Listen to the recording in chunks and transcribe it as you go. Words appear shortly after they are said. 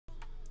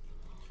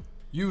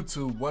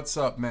YouTube, what's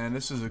up, man?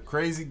 This is a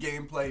crazy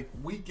gameplay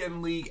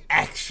weekend league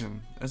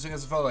action. This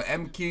against a fellow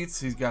M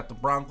Keats. He's got the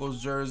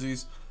Broncos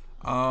jerseys.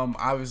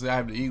 Obviously I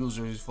have the Eagles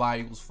jerseys. Fly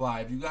Eagles fly.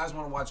 If you guys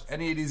want to watch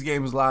any of these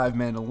games live,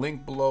 man, the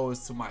link below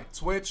is to my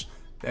Twitch.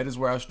 That is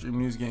where I stream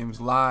these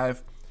games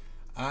live.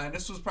 And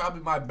this was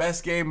probably my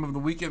best game of the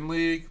weekend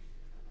league.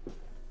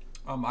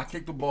 I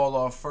kicked the ball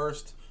off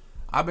first.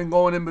 I've been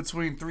going in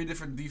between 3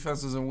 different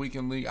defenses in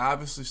weekend league.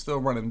 Obviously still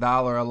running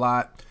dollar a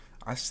lot.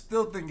 I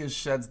still think his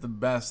shed's the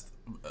best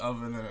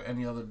of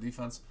any other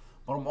defense,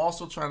 but I'm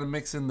also trying to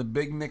mix in the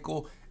big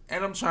nickel,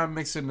 and I'm trying to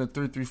mix in the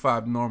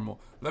 3-3-5 normal.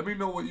 Let me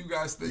know what you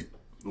guys think.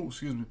 Oh,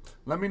 excuse me.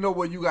 Let me know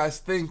what you guys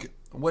think,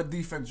 what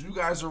defense you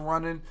guys are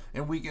running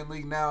in weekend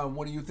league now, and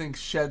what do you think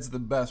sheds the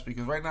best?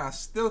 Because right now I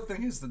still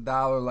think it's the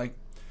dollar, like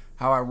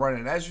how I run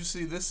it. As you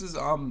see, this is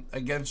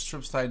against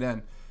trips tight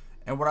end,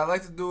 and what I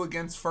like to do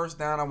against first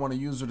down, I want to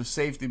use her to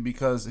safety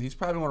because he's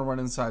probably going to run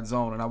inside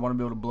zone, and I want to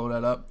be able to blow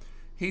that up.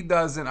 He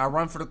doesn't. I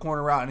run for the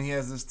corner route, and he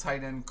has this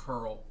tight end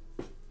curl.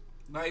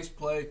 Nice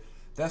play.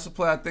 That's a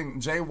play I think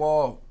Jay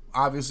Wall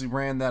obviously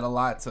ran that a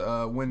lot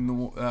to win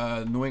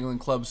the New England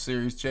Club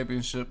Series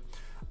championship.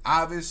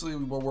 Obviously,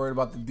 we were worried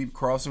about the deep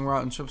crossing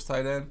route and trips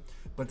tight end,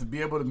 but to be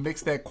able to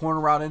mix that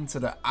corner route into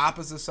the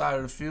opposite side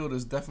of the field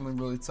is definitely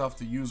really tough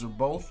to use or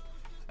both.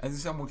 As you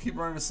said, I'm going to keep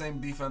running the same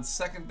defense.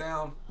 Second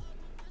down,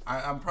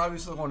 I'm probably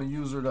still going to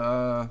use her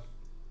to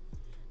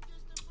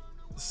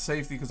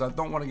safety because I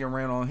don't want to get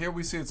ran on. Here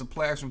we see it's a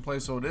play action play,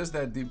 so it is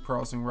that deep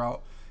crossing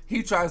route.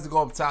 He tries to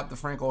go up top to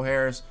Franco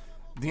Harris.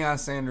 Deion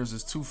Sanders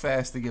is too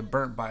fast to get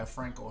burnt by a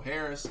Franco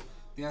Harris.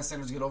 Deion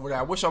Sanders get over there.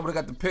 I wish I would have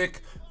got the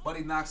pick, but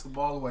he knocks the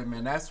ball away,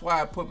 man. That's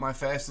why I put my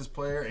fastest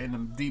player in the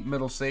deep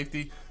middle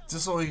safety,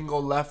 just so he can go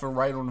left and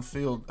right on the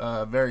field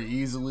very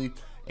easily,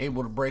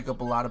 able to break up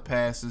a lot of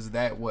passes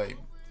that way.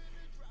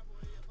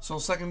 So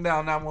second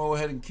down, now I'm going to go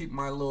ahead and keep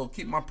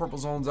my purple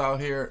zones out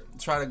here,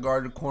 try to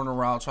guard the corner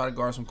route, try to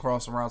guard some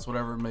crossing routes,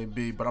 whatever it may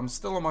be. But I'm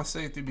still on my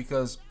safety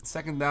because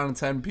second down and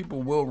 10,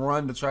 people will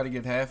run to try to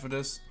get half of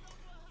this.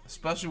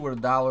 Especially with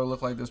a dollar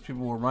look like this,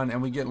 people will run.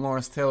 And we get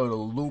Lawrence Taylor to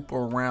loop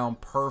around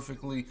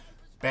perfectly.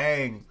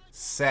 Bang,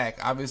 sack.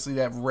 Obviously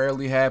that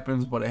rarely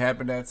happens, but it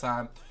happened that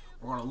time.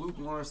 We're going to loop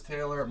Lawrence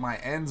Taylor. My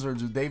ends are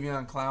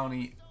Jadeveon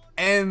Clowney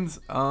and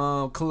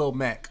Khalil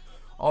Mack.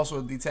 Also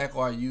the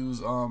tackle I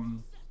use,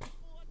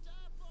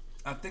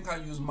 I think I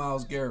use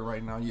Myles Garrett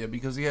right now, yeah,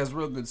 because he has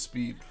real good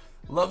speed.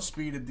 Love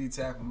speed at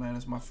D-tackle, man.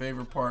 It's my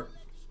favorite part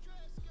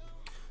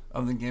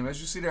of the game.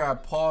 As you see there, I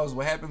pause.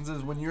 What happens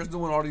is when you're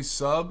doing all these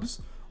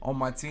subs on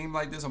my team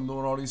like this, I'm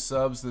doing all these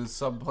subs to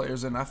sub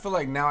players, and I feel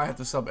like now I have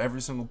to sub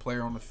every single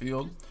player on the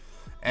field.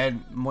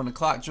 And when the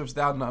clock drips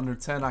down to under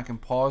 10, I can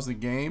pause the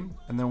game,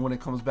 and then when it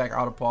comes back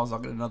out of pause, I'll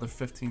get another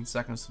 15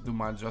 seconds to do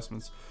my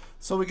adjustments.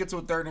 So we get to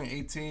a 3rd and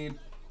 18.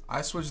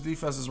 I switch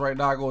defenses right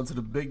now. I go into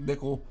the big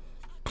nickel.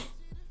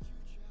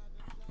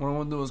 What I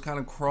want to do is kind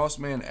of cross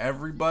man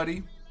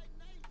everybody,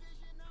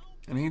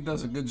 and he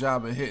does a good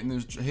job of hitting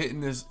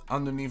this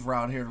underneath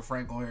route here to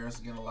Franco Harris,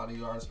 getting a lot of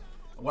yards.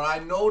 What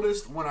I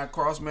noticed when I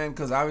cross man,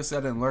 because obviously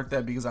I didn't lurk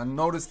that, because I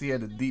noticed he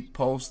had a deep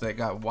post that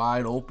got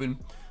wide open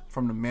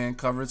from the man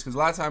coverage, because a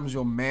lot of times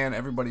you'll man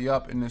everybody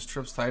up in this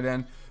trips tight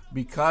end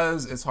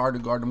because it's hard to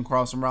guard them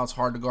crossing routes,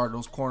 hard to guard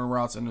those corner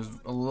routes, and there's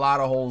a lot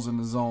of holes in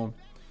the zone.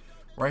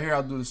 Right here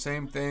I'll do the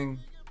same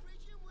thing,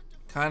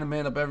 kind of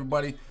man up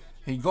everybody.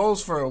 He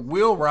goes for a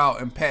wheel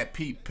route, and Pat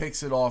Pete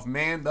picks it off.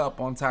 Manned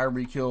up on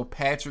Tyreek Hill.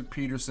 Patrick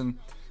Peterson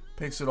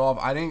picks it off.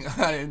 I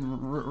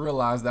didn't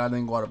realize that I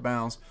didn't go out of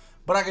bounds.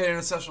 But I get an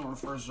interception on the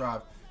first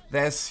drive.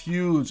 That's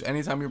huge.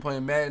 Anytime you're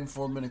playing Madden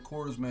 4-minute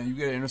quarters, man, you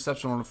get an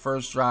interception on the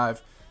first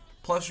drive.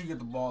 Plus you get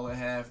the ball at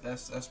half.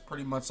 That's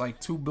pretty much like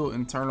 2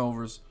 built-in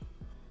turnovers.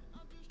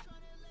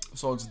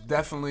 So it's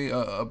definitely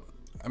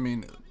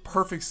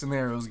perfect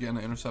scenarios getting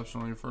an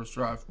interception on your first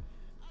drive.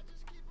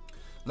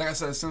 Like I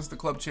said, since the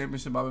club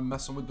championship, I've been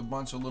messing with the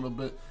bunch a little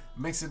bit,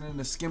 mixing in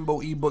the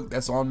Skimbo ebook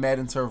that's on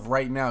Madden Turf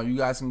right now. You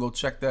guys can go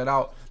check that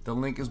out. The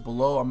link is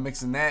below. I'm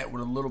mixing that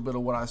with a little bit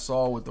of what I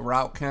saw with the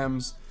route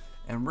chems,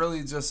 and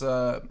really just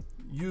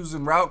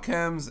using route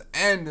chems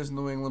and this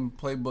New England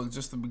playbook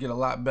just to get a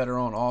lot better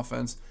on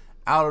offense.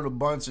 Out of the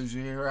bunch, as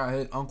you hear, I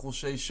hit Uncle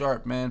Shay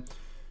Sharp, man.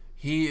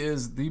 He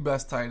is the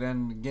best tight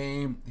end in the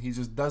game. He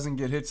just doesn't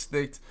get hit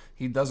sticked.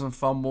 He doesn't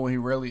fumble. He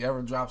rarely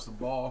ever drops the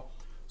ball.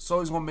 So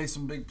he's going to make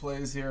some big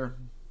plays here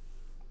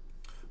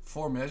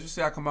for me. As you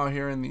see, I come out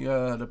here in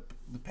the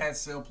Pat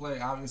Sale play.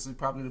 Obviously,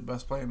 probably the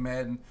best play in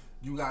Madden.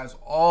 You guys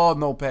all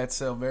know Pat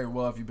Sale very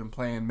well if you've been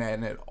playing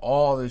Madden at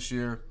all this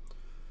year.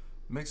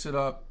 Mix it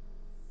up.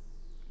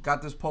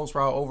 Got this post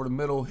route over the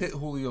middle. Hit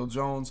Julio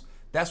Jones.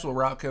 That's what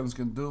route chems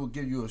can do.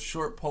 Give you a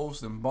short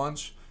post and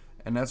bunch.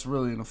 And that's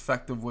really an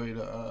effective way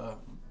to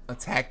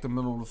attack the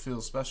middle of the field,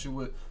 especially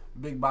with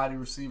big body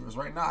receivers.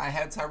 Right now, I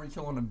had Tyreek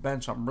Hill on the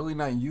bench. I'm really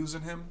not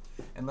using him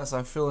unless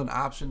I feel an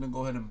option to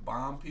go ahead and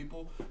bomb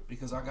people,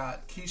 because I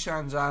got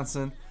Keyshawn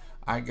Johnson,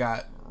 I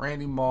got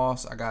Randy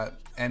Moss,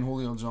 and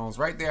Julio Jones.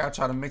 Right there, I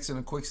try to mix in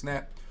a quick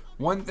snap.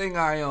 One thing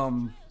I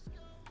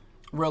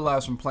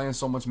realized from playing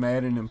so much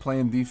Madden and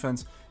playing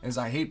defense is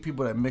I hate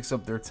people that mix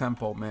up their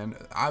tempo, man.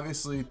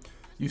 Obviously,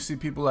 you see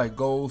people like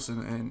Ghost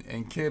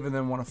and Kiv and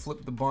then want to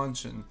flip the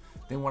bunch and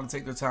they want to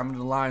take their time into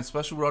the line,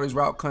 especially with all these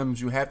route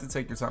comes. You have to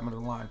take your time into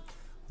the line.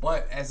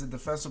 But as a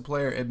defensive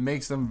player, it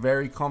makes them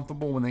very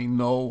comfortable when they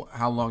know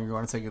how long you're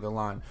going to take it to the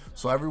line.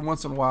 So every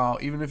once in a while,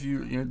 even if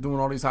you're doing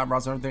all these hot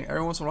routes and everything,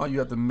 every once in a while you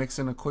have to mix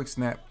in a quick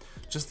snap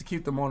just to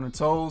keep them on their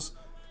toes.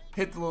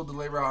 Hit the little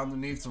delay route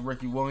underneath to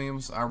Ricky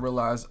Williams. I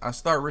realized I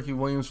start Ricky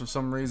Williams for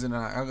some reason,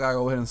 and I gotta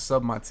go ahead and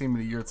sub my team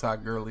of the year,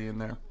 Todd Gurley, in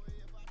there.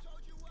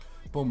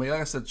 Boom. But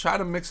like I said, try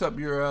to mix up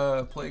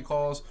your play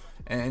calls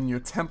and your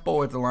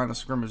tempo at the line of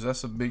scrimmage.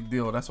 That's a big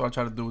deal. That's what I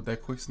try to do with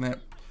that quick snap.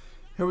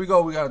 Here we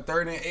go. We got a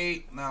 3rd and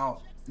 8.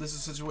 Now, this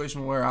is a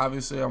situation where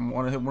obviously I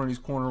want to hit one of these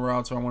corner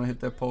routes or I want to hit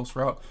that post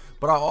route.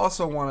 But I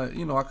also want to,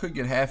 you know, I could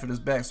get half of this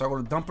back. So I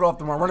want to dump it off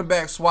to my running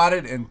back,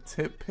 swatted, and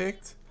tip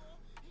picked.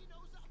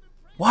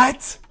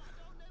 What?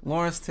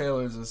 Lawrence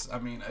Taylor just, I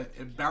mean,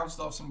 it bounced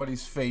off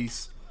somebody's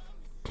face.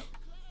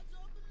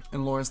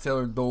 And Lawrence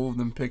Taylor dove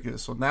and picked it.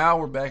 So now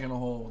we're back in the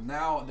hole.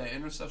 Now that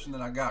interception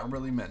that I got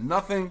really meant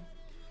nothing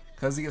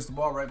because he gets the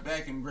ball right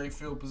back in great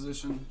field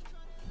position.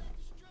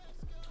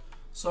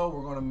 So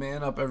we're going to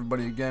man up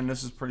everybody again.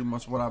 This is pretty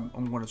much what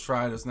I'm going to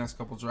try this next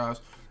couple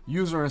drives.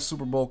 User in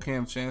Super Bowl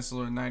Cam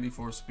Chancellor,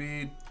 94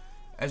 speed.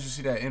 As you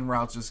see, that in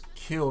route just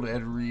killed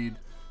Ed Reed.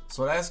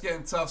 So that's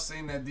getting tough.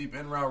 Seeing that deep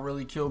in route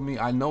really killed me.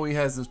 I know he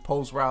has this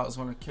post route. It's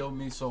going to kill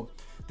me. So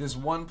this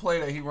one play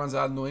that he runs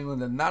out of New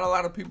England that not a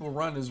lot of people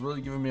run is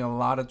really giving me a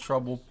lot of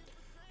trouble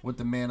with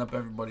the man up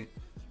everybody.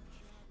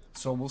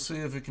 So we'll see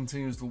if it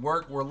continues to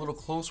work. We're a little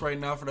close right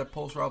now for that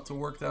post route to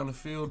work down the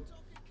field.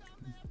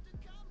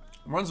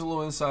 Runs a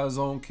little inside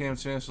zone. Cam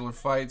Chancellor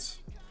fights.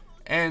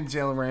 And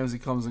Jalen Ramsey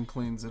comes and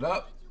cleans it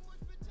up.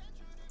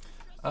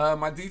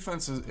 My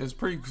defense is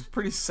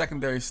pretty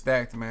secondary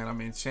stacked, man. I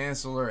mean,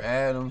 Chancellor,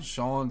 Adams,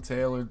 Sean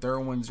Taylor,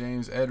 Derwin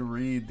James, Ed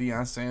Reed,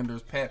 Deion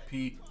Sanders, Pat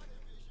Pete,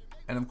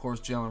 and of course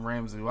Jalen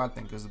Ramsey, who I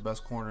think is the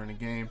best corner in the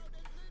game.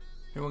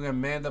 Here we're gonna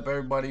man up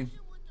everybody.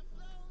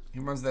 He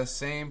runs that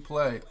same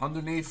play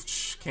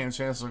underneath. Cam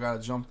Chancellor got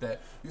to jump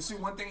that. You see,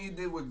 one thing he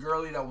did with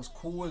Gurley that was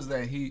cool is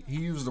that he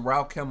used the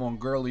route chem on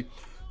Gurley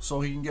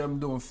so he can get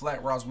him doing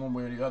flat routes one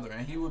way or the other.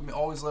 And he would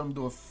always let him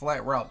do a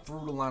flat route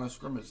through the line of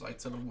scrimmage, like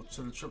to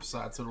the trip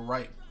side, to the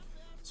right.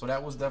 So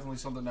that was definitely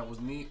something that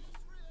was neat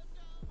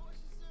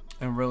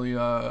and really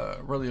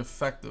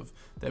effective.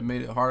 That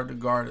made it hard to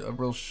guard a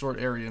real short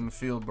area in the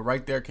field. But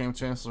right there, Cam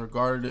Chancellor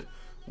guarded it.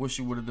 Wish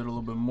he would have did a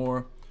little bit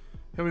more.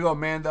 Here we go,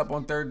 manned up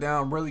on 3rd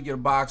down. Really get a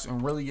box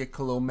and really get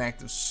Khalil Mack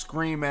to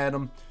scream at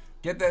him.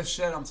 Get that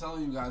shed. I'm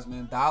telling you guys,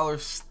 man. Dollar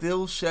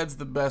still sheds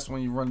the best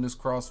when you run this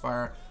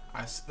crossfire.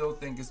 I still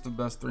think it's the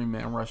best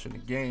 3-man rush in the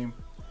game.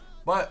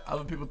 But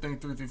other people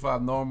think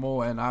 3-3-5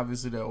 normal, and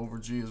obviously that over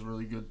G is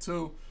really good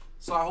too.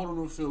 So I hold him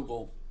to a field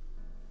goal.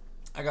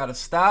 I got a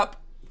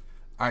stop.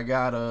 I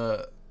got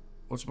a,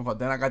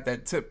 then I got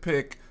that tip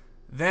pick.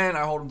 Then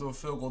I hold him to a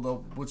field goal,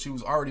 though, which he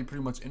was already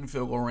pretty much in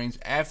field goal range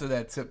after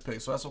that tip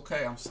pick. So that's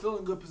okay. I'm still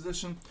in good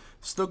position.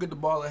 Still get the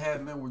ball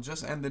ahead, man. We're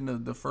just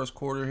ending the first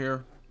quarter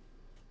here.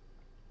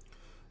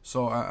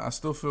 So I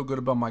still feel good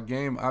about my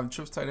game.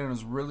 Trips tight end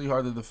is really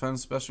hard to defend,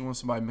 especially when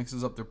somebody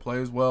mixes up their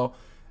plays well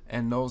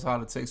and knows how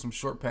to take some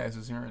short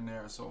passes here and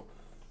there. So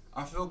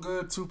I feel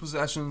good. 2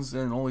 possessions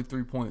and only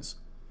 3 points.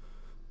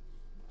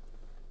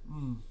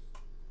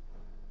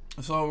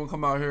 So I'm going to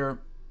come out here.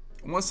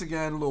 Once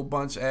again, a little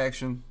bunch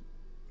action.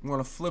 We're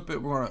going to flip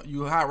it.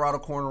 You hot route a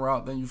corner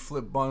route, then you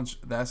flip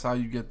bunch. That's how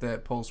you get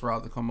that post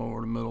route to come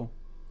over the middle.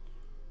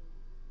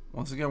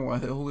 Once again, we're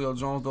going to hit Julio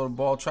Jones, throw the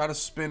ball. Try to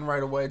spin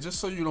right away just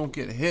so you don't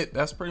get hit.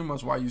 That's pretty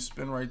much why you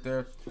spin right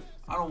there.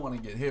 I don't want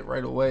to get hit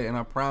right away, and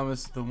I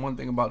promise the one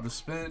thing about the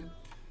spin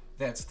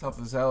that's tough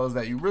as hell is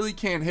that you really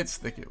can't hit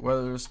stick it.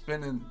 Whether they're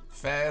spinning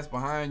fast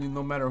behind you,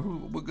 no matter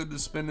what good the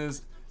spin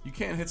is, you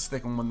can't hit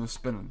stick them when they're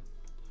spinning.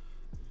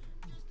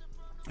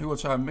 He will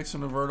try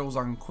mixing the verticals.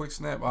 I can quick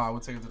snap. I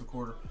would take it to the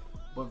quarter.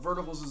 But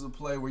verticals is a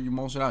play where you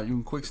motion out. You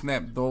can quick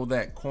snap, throw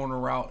that corner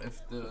route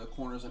if the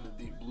corner's in the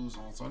deep blue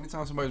zone. So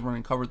anytime somebody's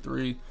running cover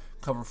 3,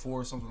 cover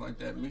 4, something like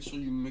that, make sure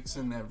you mix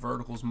in that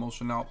verticals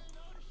motion out.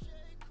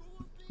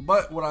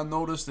 But what I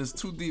noticed is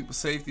 2 deep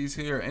safeties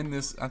here in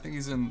this. I think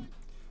he's in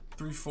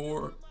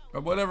 3-4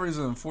 or whatever he's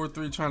in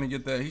 4-3, trying to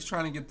get that. He's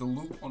trying to get the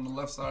loop on the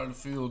left side of the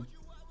field.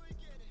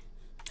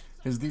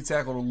 His D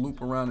tackle to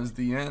loop around his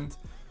D end.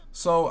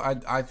 So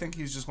I think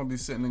he's just going to be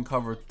sitting in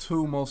cover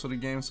 2 most of the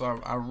game.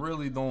 So I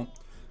really don't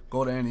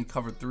go to any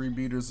cover 3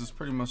 beaters. It's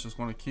pretty much just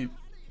going to keep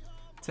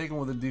taking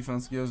what the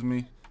defense gives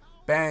me.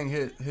 Bang,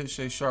 hit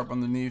Shay Sharp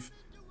underneath.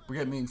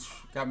 Got me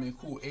a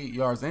cool 8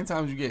 yards.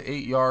 Anytime you get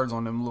 8 yards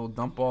on them little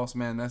dump offs,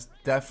 man, that's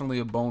definitely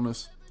a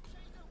bonus.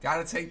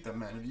 Got to take them,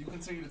 man. If you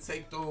continue to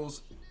take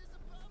those,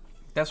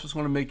 that's what's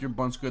going to make your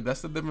bunch good.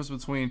 That's the difference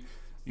between,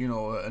 you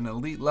know, an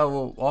elite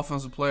level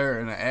offensive player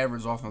and an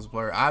average offensive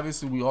player.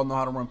 Obviously, we all know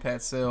how to run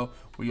pat sail.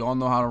 We all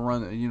know how to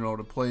run, you know,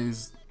 the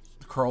plays,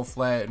 curl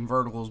flat and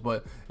verticals.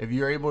 But if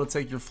you're able to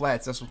take your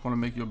flats, that's what's going to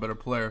make you a better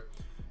player.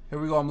 Here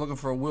we go. I'm looking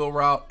for a wheel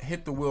route.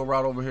 Hit the wheel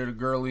route over here to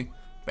Gurley.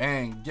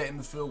 Bang. Get in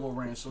the field goal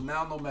range. So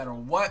now no matter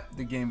what,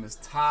 the game is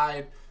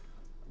tied.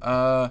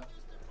 Try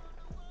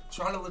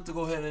to look to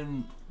go ahead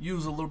and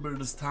use a little bit of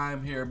this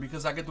time here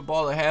because I get the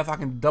ball at half. I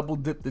can double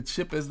dip the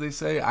chip, as they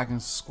say. I can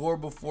score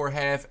before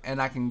half,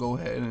 and I can go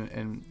ahead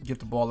and get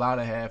the ball out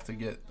of half to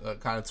get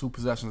kind of 2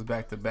 possessions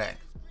back to back.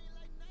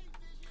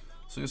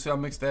 So you see I'll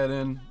mix that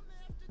in.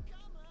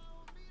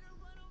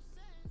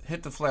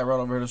 Hit the flat route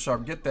over here to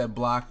Sharp. Get that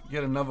block.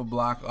 Get another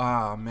block.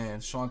 Ah,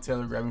 man. Sean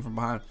Taylor grabbed me from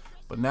behind.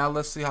 But now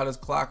let's see how this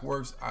clock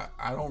works.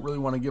 I don't really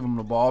want to give him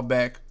the ball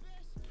back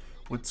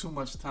with too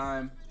much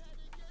time.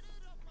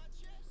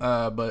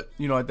 But,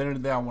 you know, at the end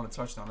of the day, I want a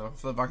touchdown.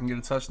 If I can get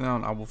a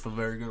touchdown, I will feel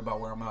very good about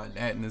where I'm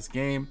at in this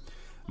game.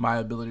 My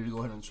ability to go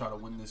ahead and try to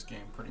win this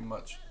game, pretty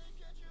much.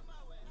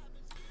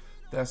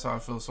 That's how I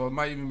feel. So it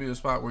might even be a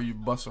spot where you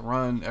bust a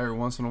run every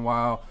once in a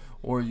while,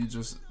 or you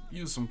just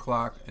use some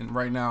clock. And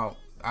right now,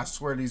 I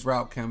swear these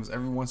route chems,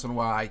 every once in a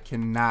while, I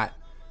cannot.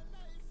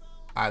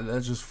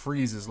 That just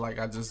freezes. Like,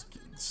 I just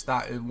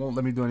stop. It won't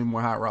let me do any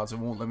more hot routes. It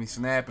won't let me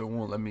snap. It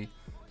won't let me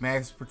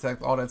max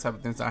protect, all that type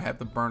of things. I have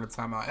to burn the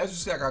timeout. As you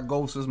see, I got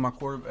Ghost as my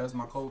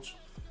coach.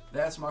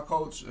 That's my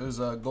coach, is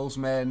Ghost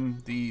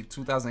Madden, the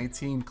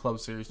 2018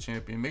 Club Series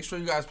champion. Make sure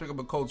you guys pick up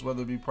a coach,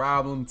 whether it be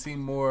Problem, Team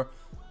More,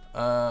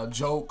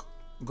 Joke,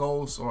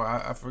 Ghost, or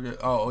I forget.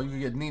 Oh, you can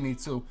get Nini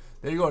too.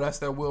 There you go. That's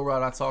that wheel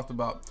route I talked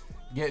about,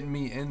 getting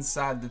me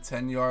inside the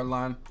 10-yard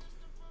line.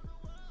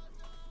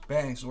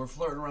 Bang. So we're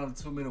flirting around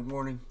the 2-minute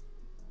warning.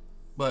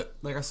 But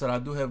like I said, I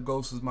do have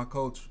Ghost as my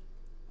coach.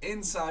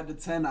 Inside the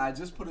 10, I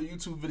just put a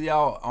YouTube video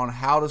out on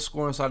how to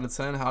score inside the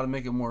 10, how to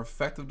make it more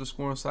effective to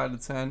score inside the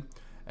 10,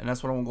 and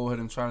that's what I'm gonna go ahead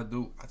and try to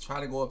do. I try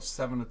to go up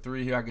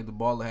 7-3 here. I get the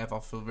ball at half. I'll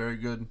feel very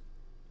good.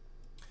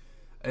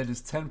 It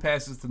is 10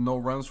 passes to no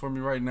runs for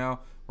me right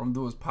now. What I'm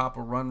gonna do is pop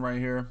a run right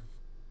here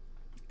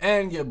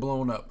and get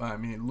blown up. I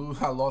mean,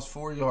 I lost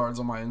 4 yards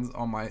on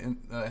my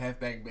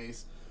halfback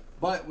base,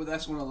 but what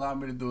that's gonna allow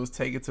me to do is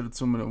take it to the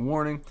 2-minute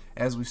warning.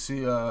 As we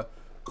see,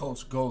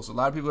 Coach Ghost. A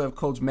lot of people have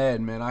Coach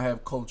Madden, man. I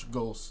have Coach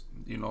Ghost.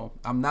 You know,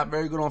 I'm not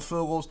very good on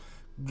field goals.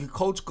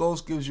 Coach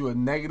Ghost gives you a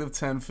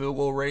 -10 field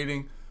goal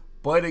rating,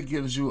 but it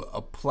gives you a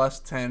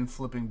 +10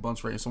 flipping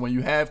bunch rating. So when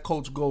you have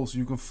Coach Ghost,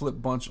 you can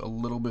flip bunch a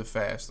little bit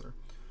faster.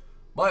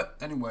 But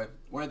anyway,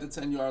 we're at the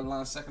 10-yard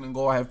line, 2nd and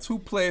goal. I have 2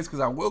 plays because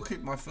I will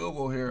kick my field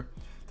goal here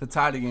to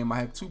tie the game. I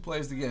have 2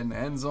 plays to get in the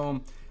end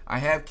zone. I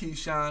have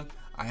Keyshawn.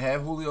 I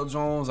have Julio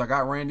Jones. I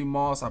got Randy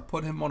Moss. I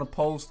put him on the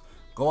post.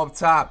 Go up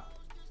top.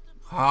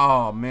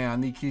 Oh, man, I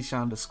need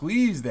Keyshawn to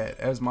squeeze that.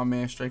 As my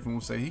man Strafing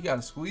will say, he got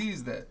to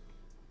squeeze that.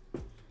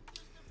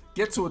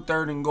 Get to a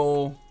 3rd and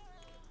goal.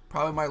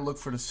 Probably might look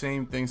for the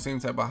same thing,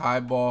 same type of high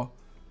ball.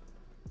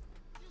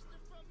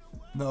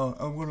 No,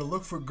 I'm going to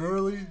look for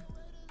Gurley.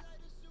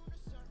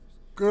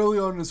 Gurley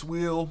on this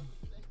wheel.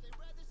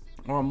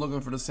 Or I'm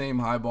looking for the same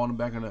high ball in the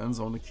back of the end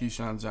zone to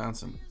Keyshawn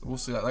Johnson. We'll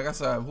see. Like I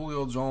said, I have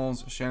Julio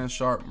Jones, Shannon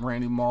Sharp,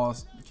 Randy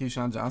Moss,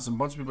 Keyshawn Johnson. A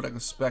bunch of people that can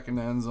spec in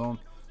the end zone.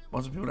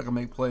 Bunch of people that can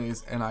make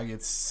plays, and I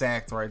get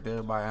sacked right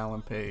there by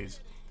Alan Page.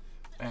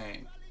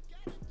 Bang.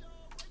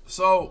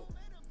 So,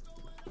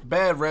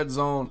 bad red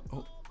zone.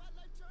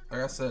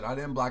 Like I said, I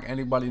didn't block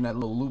anybody, and that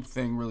little loop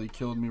thing really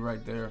killed me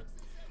right there.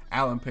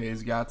 Alan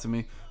Page got to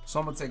me. So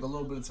I'm going to take a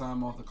little bit of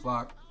time off the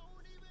clock.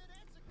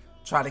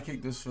 Try to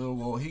kick this field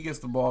goal. He gets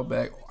the ball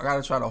back. I got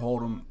to try to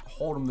hold him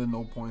to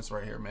no points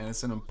right here, man.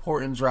 It's an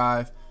important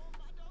drive.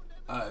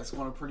 It's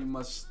going to pretty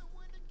much...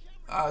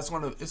 It's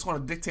going to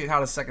dictate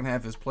how the second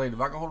half is played.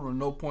 If I can hold him to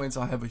no points,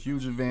 I'll have a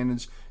huge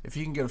advantage. If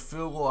he can get a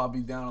field goal, I'll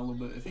be down a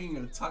little bit. If he can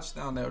get a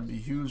touchdown, that would be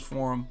huge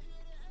for him.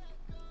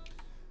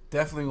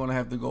 Definitely going to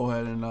have to go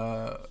ahead and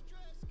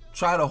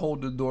try to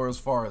hold the door as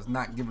far as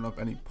not giving up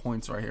any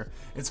points right here.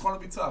 It's going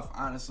to be tough,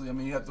 honestly. I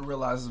mean, you have to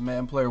realize as a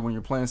Madden player, when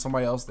you're playing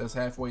somebody else that's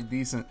halfway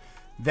decent,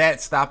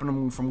 that stopping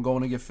them from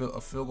going to get a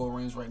field goal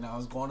range right now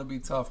is going to be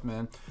tough,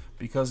 man.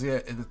 Because yeah,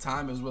 the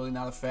time is really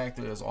not a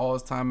factor. There's all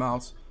his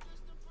timeouts.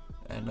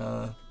 And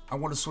I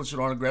want to switch it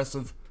on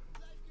aggressive.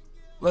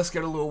 Let's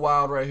get a little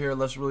wild right here.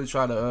 Let's really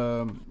try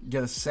to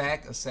get a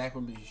sack. A sack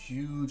would be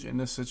huge in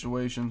this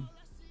situation.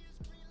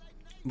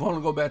 I'm going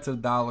to go back to the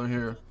dollar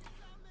here.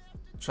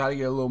 Try to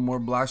get a little more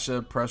block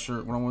shed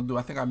pressure. What I'm going to do,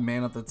 I think I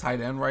man up the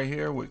tight end right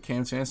here with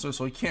Cam Chancellor.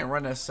 So he can't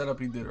run that setup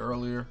he did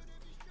earlier.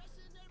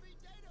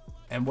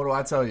 And what do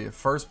I tell you?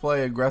 First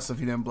play, aggressive.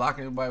 He didn't block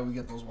anybody. We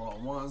get those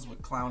one-on-ones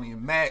with Clowney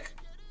and Mack.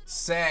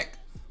 Sack.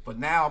 But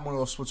now I'm going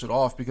to go switch it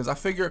off because I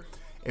figure...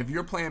 if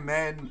you're playing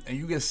Madden and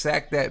you get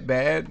sacked that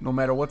bad, no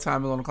matter what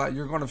time is on the clock,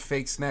 you're going to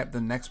fake snap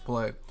the next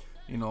play.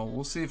 You know,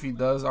 we'll see if he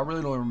does. I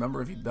really don't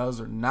remember if he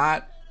does or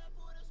not.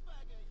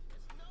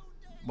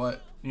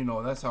 But, you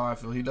know, that's how I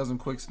feel. He doesn't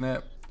quick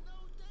snap.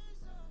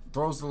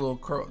 Throws the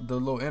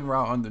little in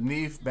route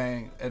underneath.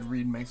 Bang. Ed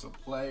Reed makes a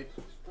play.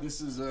 This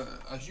is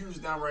a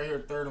huge down right here,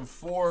 3rd and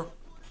 4.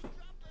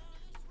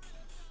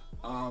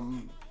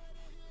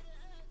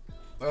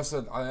 Like I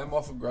said, I am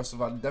off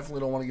aggressive. I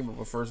definitely don't want to give up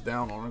a first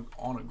down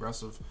on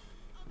aggressive.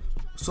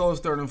 So it's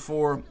 3rd and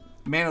 4.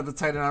 man of the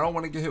tight end. I don't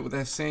want to get hit with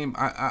that same.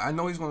 I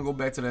know he's going to go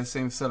back to that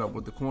same setup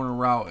with the corner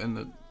route and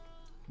the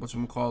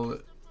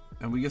whatchamacallit.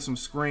 And we get some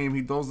scream.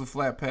 He throws the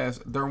flat pass.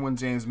 Derwin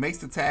James makes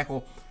the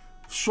tackle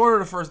short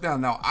of the first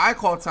down. Now, I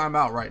call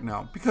timeout right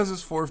now because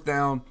it's 4th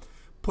down.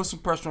 Put some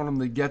pressure on him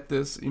to get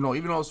this. You know,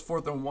 even though it's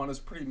 4th and 1, it's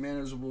pretty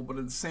manageable. But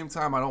at the same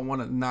time, I don't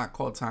want to not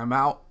call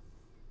timeout.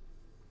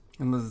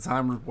 And there's a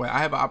time where I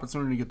have an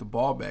opportunity to get the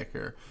ball back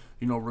here.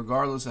 You know,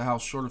 regardless of how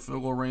short a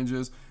field goal range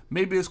is.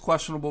 Maybe it's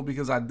questionable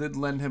because I did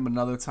lend him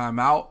another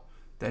timeout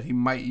that he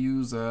might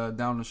use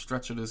down the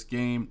stretch of this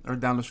game or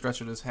down the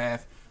stretch of this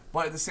half.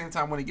 But at the same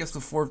time, when he gets to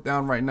 4th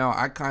down right now,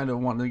 I kind of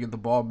want to get the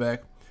ball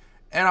back.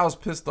 And I was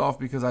pissed off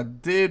because I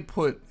did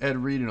put Ed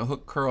Reed in a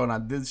hook curl and I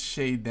did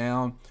shade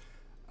down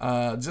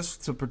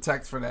just to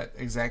protect for that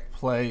exact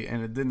play.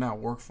 And it did not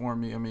work for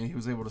me. I mean, he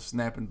was able to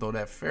snap and throw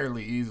that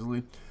fairly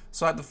easily.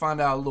 So I had to find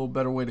out a little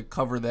better way to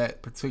cover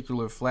that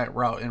particular flat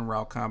route in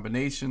route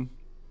combination.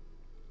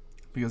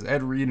 Because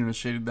Ed Reed in a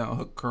shaded down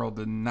hook curl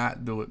did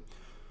not do it.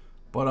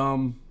 But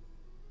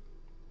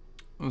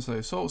let's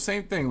say so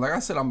same thing. Like I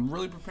said, I'm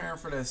really preparing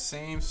for that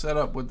same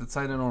setup with the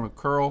tight end on a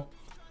curl.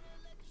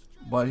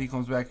 But he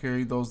comes back here,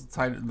 he throws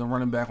the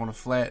running back on a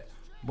flat,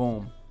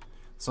 boom.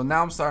 So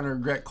now I'm starting to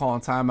regret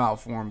calling timeout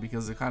for him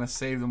because it kind of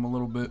saved him a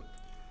little bit.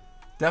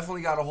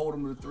 Definitely got to hold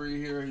him to 3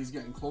 here. He's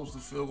getting close to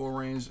field goal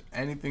range.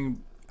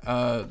 Anything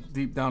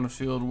deep down the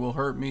field will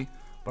hurt me,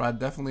 but I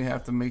definitely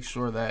have to make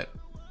sure that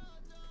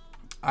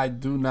I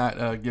do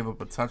not give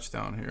up a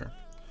touchdown here.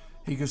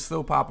 He can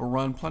still pop a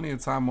run. Plenty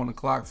of time on the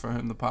clock for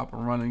him to pop a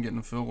run and get in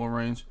the field goal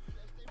range.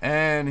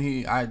 And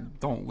I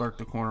don't lurk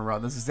the corner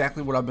route. That's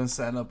exactly what I've been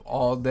setting up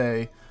all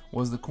day,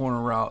 was the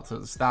corner route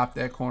to stop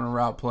that corner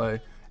route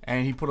play.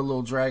 And he put a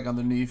little drag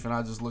underneath, and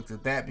I just looked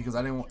at that because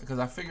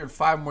I figured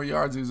 5 more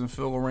yards he was in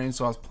field goal range,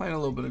 so I was playing a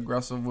little bit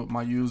aggressive with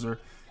my user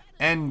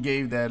and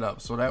gave that up.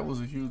 So that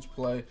was a huge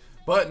play.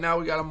 But now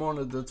we got him on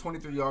the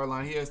 23-yard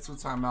line. He has 2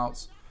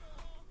 timeouts.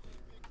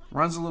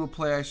 Runs a little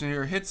play action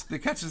here,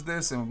 catches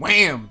this, and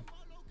wham!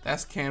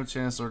 That's Cam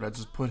Chancellor that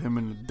just put him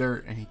in the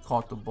dirt, and he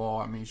caught the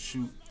ball. I mean,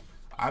 shoot.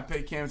 I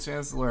paid Cam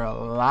Chancellor a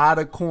lot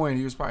of coin.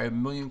 He was probably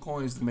 $1 million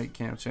coins to make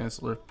Cam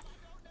Chancellor.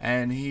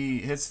 And he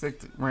hit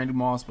stick Randy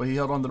Moss, but he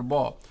held onto the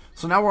ball.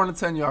 So now we're on the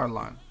 10-yard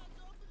line.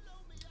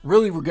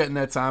 Really, we're getting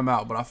that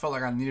timeout, but I felt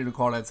like I needed to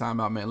call that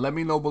timeout, man. Let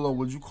me know below.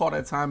 Would you call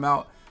that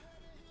timeout?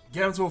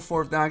 Get him to a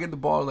 4th down, get the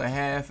ball to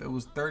half. It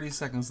was 30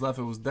 seconds left.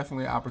 It was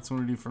definitely an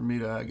opportunity for me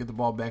to get the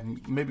ball back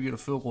and maybe get a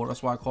field goal.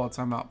 That's why I called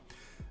timeout.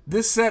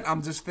 This set,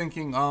 I'm just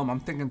thinking, I'm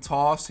thinking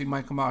toss. He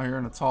might come out here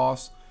in a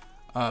toss.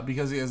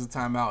 Because he has a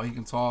timeout, he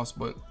can toss,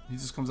 but he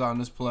just comes out in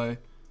this play,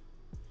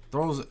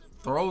 throws a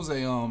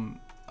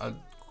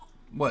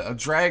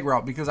drag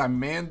route because I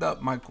manned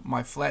up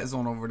my flat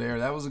zone over there.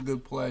 That was a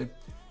good play.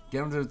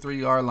 Get him to the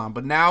 3-yard line,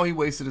 but now he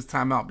wasted his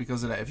timeout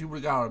because of that. If he would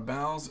have got out of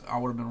bounds, I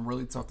would have been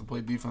really tough to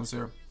play defense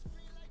here.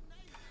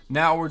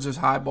 Now we're just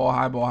high ball,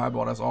 high ball, high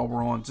ball. That's all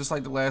we're on. Just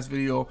like the last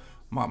video,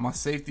 my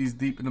safety's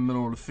deep in the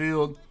middle of the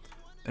field,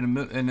 and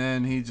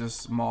then he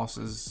just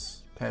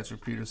mosses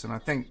Patrick Peterson. I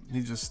think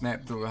he just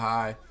snapped through it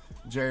high.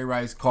 Jerry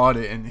Rice caught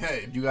it, and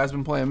hey, if you guys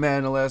been playing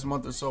Madden the last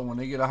month or so, when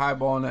they get a high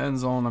ball in the end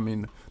zone, I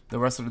mean, the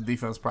rest of the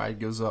defense probably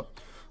gives up.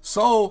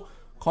 So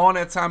calling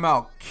that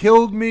timeout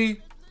killed me.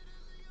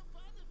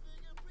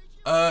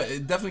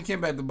 It definitely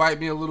came back to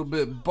bite me a little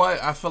bit,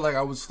 but I feel like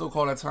I would still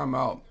call that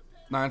timeout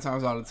 9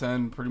 times out of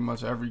 10, pretty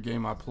much every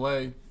game I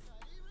play.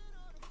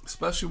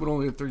 Especially with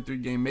only a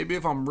 3-3 game. Maybe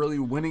if I'm really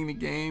winning the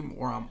game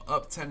or I'm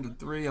up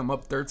 10-3, I'm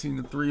up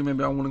 13-3,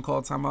 maybe I wouldn't call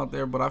a timeout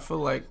there. But I feel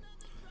like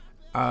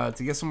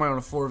to get somebody on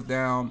a 4th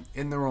down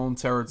in their own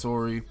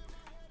territory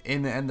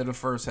in the end of the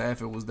first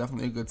half, it was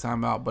definitely a good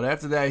timeout. But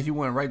after that, he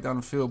went right down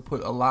the field,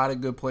 put a lot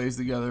of good plays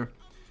together,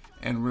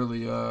 and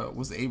really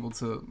was able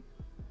to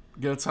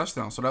get a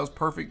touchdown. So that was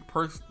perfect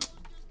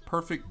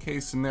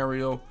case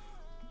scenario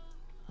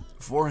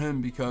for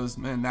him because,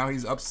 man, now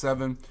he's up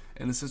 7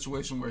 in a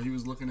situation where he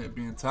was looking at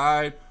being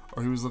tied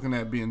or he was looking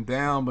at being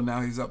down, but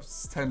now he's up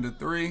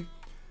 10-3.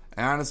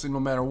 And honestly, no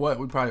matter what,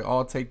 we probably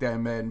all take that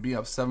in Madden, be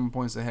up 7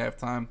 points at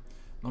halftime.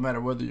 No matter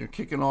whether you're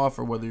kicking off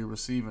or whether you're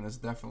receiving, it's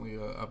definitely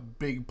a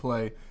big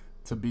play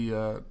to be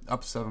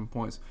up 7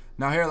 points.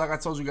 Now here, like I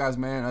told you guys,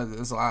 man,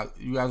 it's a lot.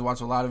 You guys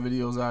watch a lot of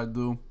videos that I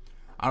do.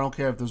 I don't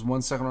care if there's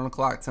 1 second on the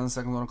clock, 10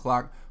 seconds on the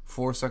clock,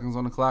 4 seconds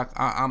on the clock.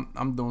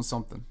 I'm doing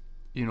something.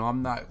 You know,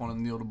 I'm not going to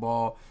kneel the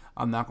ball.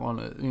 I'm not going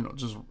to, you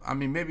know,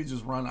 maybe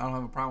just run. I don't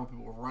have a problem with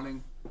people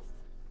running.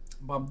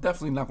 But I'm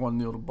definitely not going to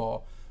kneel the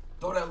ball.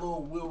 Throw that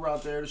little wheel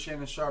route there to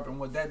Shannon Sharp. And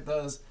what that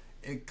does,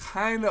 it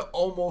kind of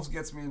almost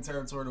gets me in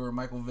territory where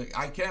Michael Vick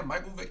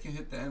can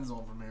hit the end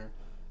zone from here.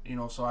 You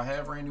know, so I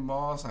have Randy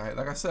Moss.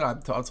 Like I said,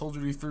 I told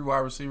you these 3 wide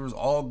receivers,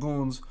 all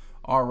goons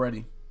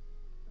already.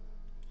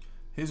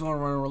 He's going to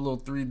run a little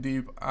 3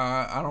 deep.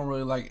 I don't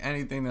really like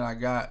anything that I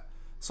got.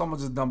 So I'm going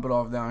to just dump it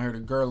off down here to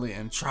Gurley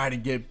and try to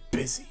get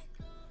busy.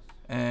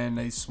 And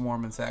they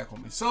swarm and tackle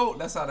me. So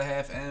that's how the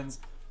half ends.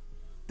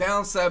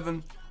 Down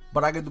 7,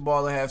 but I get the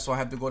ball at half, so I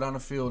have to go down the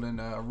field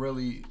and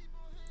really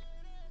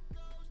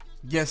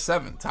get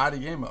 7, tie the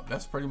game up.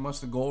 That's pretty much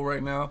the goal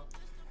right now.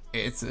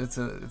 It's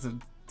a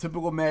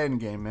typical Madden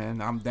game,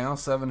 man. I'm down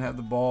 7, have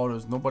the ball.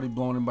 There's nobody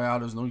blowing anybody out.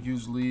 There's no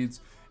huge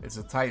leads. It's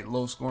a tight,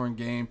 low-scoring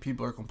game.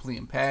 People are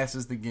completing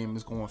passes. The game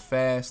is going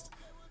fast.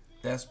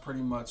 That's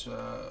pretty much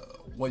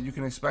what you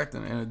can expect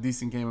in a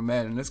decent game of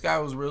Madden. This guy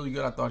was really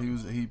good. I thought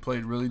he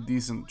played really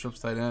decent trips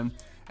tight end.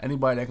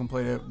 Anybody that can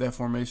play that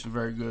formation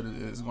very good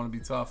is going to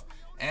be tough.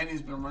 And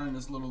he's been running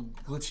this little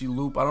glitchy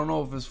loop. I don't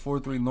know if it's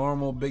 4-3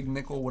 normal, big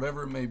nickel,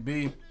 whatever it may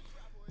be.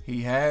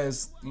 He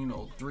has, you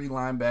know, 3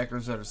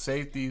 linebackers that are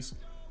safeties.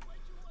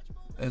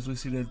 As we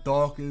see that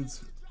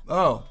Dawkins.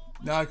 Oh,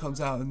 now he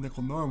comes out in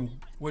nickel normal,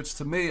 which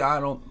to me, I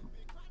love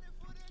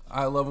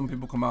when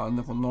people come out in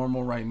nickel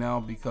normal right now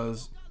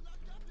because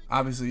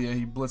obviously, yeah,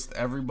 he blitzed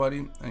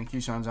everybody and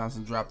Keyshawn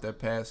Johnson dropped that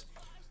pass.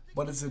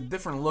 But it's a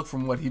different look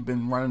from what he'd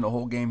been running the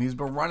whole game. He's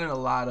been running a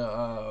lot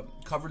of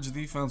coverage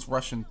defense,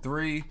 rushing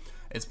 3.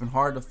 It's been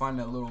hard to find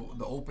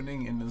the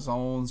opening in the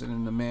zones and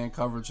in the man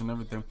coverage and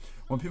everything.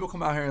 When people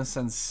come out here and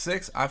send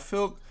 6, I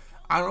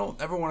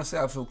don't ever want to say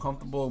I feel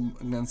comfortable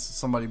against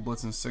somebody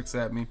blitzing 6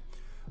 at me.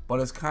 But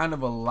it's kind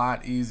of a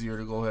lot easier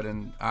to go ahead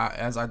and,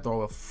 as I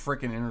throw a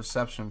freaking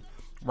interception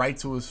right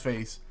to his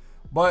face.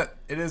 But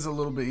it is a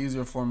little bit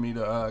easier for me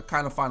to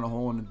kind of find a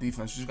hole in the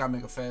defense. You just got to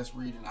make a fast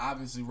read. And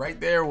obviously right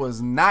there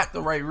was not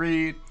the right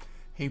read.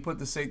 He put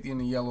the safety in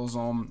the yellow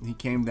zone. He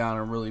came down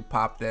and really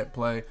popped that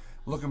play.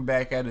 Looking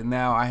back at it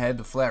now, I had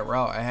the flat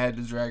route. I had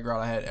the drag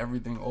route. I had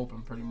everything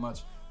open pretty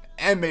much.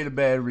 And made a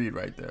bad read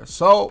right there.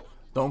 So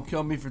don't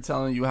kill me for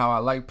telling you how I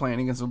like playing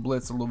against a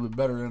blitz a little bit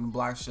better than the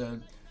block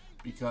shed.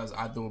 Because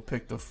I do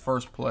pick the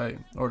first play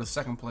or the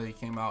second play he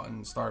came out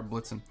and started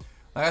blitzing.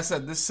 Like I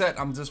said, this set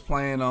I'm just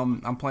playing.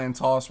 I'm playing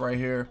toss right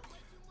here,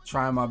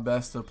 trying my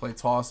best to play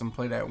toss and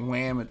play that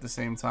wham at the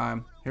same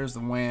time. Here's the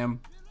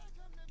wham,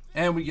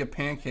 and we get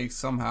pancakes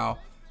somehow.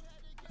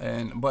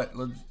 But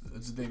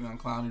it's Davion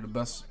Clowney,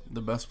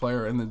 the best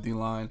player in the D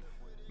line,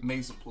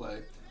 makes a play.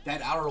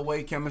 That out of the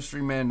way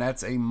chemistry, man,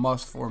 that's a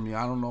must for me.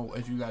 I don't know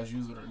if you guys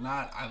use it or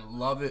not. I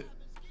love it.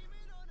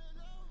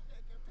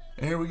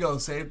 And here we go,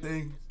 same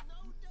thing.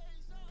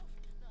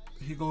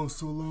 He goes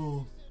to a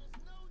little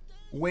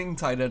wing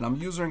tight end. I'm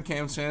using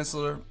Cam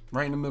Chancellor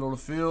right in the middle of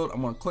the field.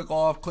 I'm going to click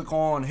off, click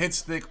on, hit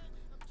stick,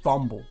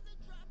 fumble.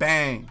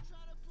 Bang.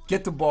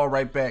 Get the ball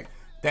right back.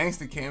 Thanks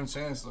to Cam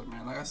Chancellor,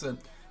 man. Like I said,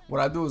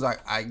 what I do is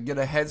I get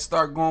a head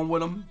start going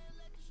with him.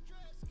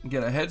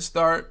 Get a head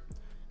start.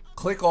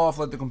 Click off,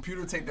 let the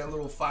computer take that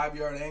little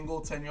 5-yard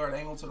angle, 10-yard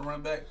angle to the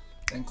running back.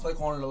 Then click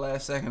on it the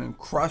last second and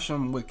crush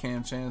him with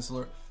Cam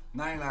Chancellor.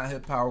 99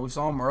 hit power. We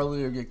saw him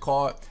earlier get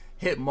caught.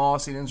 Hit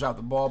Moss, he didn't drop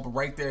the ball, but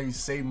right there he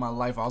saved my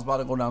life. I was about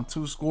to go down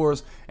 2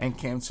 scores, and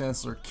Cam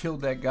Chancellor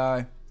killed that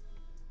guy.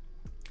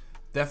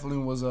 Definitely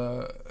was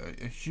a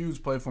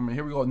huge play for me.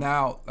 Here we go.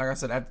 Now, like I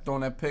said, after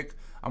throwing that pick,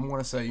 I'm going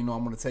to say, you know,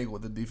 I'm going to take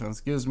what the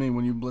defense gives me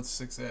when you blitz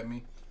 6 at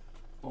me.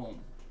 Boom.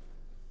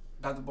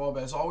 Got the ball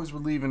back. It's always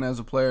relieving as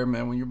a player,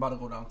 man, when you're about to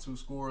go down 2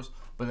 scores,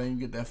 but then you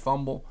get that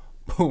fumble.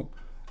 Boom.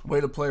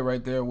 Way to play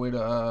right there. Way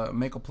to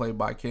make a play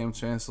by Cam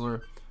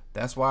Chancellor.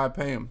 That's why I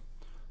pay him.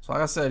 So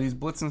like I said, he's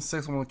blitzing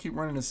 6. I'm going to keep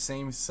running the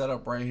same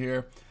setup right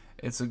here.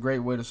 It's a great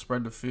way to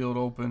spread the field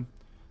open.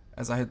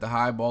 As I hit the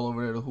high ball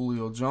over there to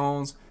Julio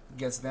Jones.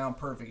 Gets down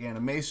perfect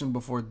animation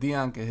before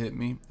Dion can hit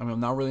me. I mean, I'm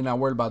not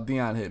worried about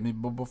Dion hitting me,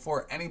 but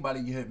before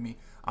anybody can hit me,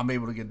 I'm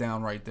able to get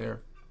down right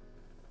there.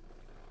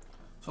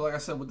 So like I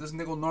said, with this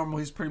nickel normal,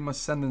 he's pretty much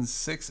sending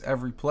 6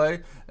 every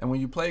play. And when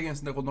you play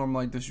against nickel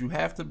normal like this, you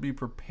have to be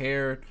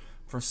prepared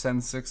for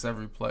send 6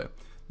 every play.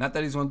 Not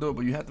that he's going to do it,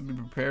 but you have to be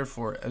prepared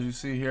for it. As you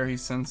see here, he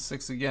sends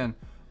 6 again.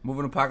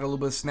 Moving the pocket a little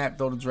bit, snap,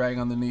 throw the drag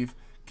underneath.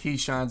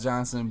 Keyshawn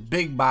Johnson,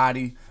 big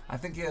body. I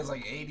think he has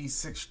like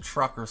 86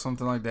 truck or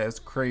something like that. It's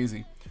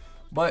crazy.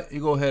 But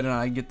you go ahead and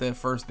I get that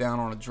first down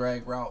on a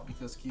drag route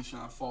because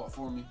Keyshawn fought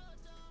for me.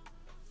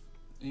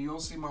 And you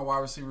don't see my wide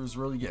receivers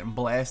really getting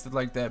blasted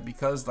like that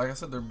because, like I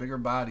said, they're bigger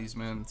bodies,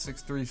 man.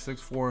 6'3",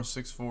 6'4",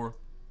 6'4".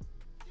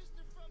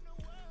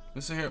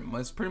 This here,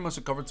 it's pretty much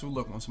a cover 2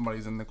 look when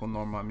somebody's in nickel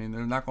normal. I mean,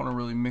 they're not going to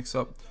really mix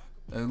up.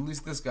 At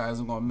least this guy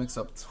isn't going to mix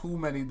up too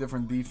many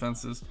different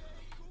defenses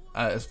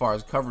as far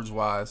as coverage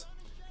wise.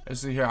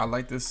 As you see here, I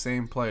like this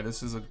same play.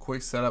 This is a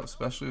quick setup,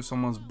 especially if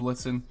someone's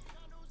blitzing.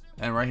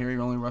 And right here, he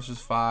only rushes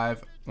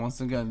 5.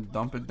 Once again,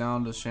 dump it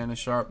down to Shannon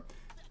Sharp.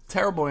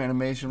 Terrible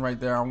animation right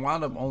there. I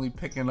wound up only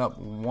picking up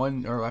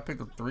 1, or I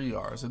picked up 3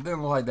 yards. It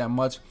didn't look like that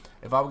much.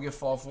 If I would get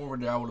fall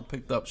forward there, I would have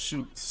picked up,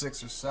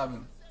 6 or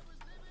 7.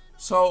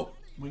 So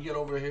we get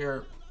over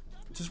here.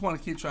 Just want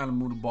to keep trying to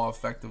move the ball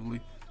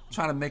effectively.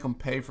 Trying to make them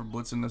pay for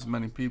blitzing this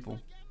many people.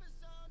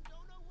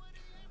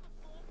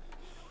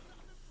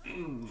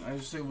 As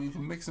you say, we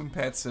can mix in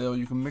Pat Sale.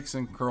 You can mix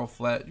in curl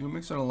flat. You can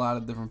mix in a lot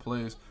of different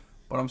plays.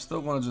 But I'm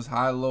still going to just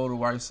high low to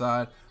right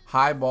side.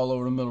 High ball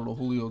over the middle to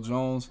Julio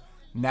Jones.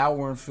 Now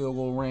we're in field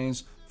goal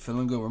range.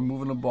 Feeling good. We're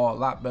moving the ball a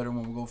lot better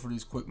when we go for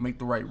these quick, make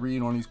the right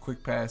read on these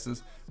quick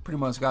passes. Pretty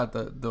much got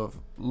the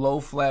low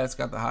flats,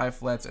 got the high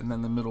flats, and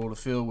then the middle of the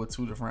field with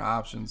 2 different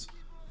options.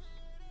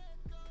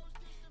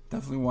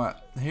 Definitely want.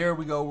 Here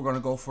we go. We're going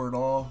to go for it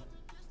all.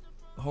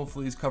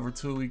 Hopefully he's cover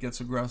 2. He gets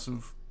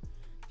aggressive.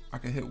 I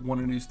can hit one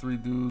of these 3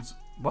 dudes.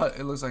 But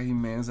it looks like he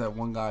mans that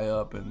one guy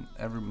up, and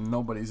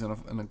nobody's in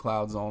the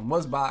cloud zone.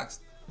 Was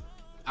boxed.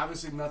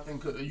 Obviously, nothing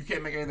could. You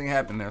can't make anything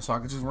happen there. So I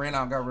just ran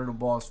out and got rid of the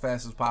ball as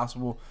fast as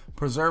possible.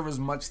 Preserve as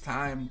much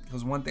time,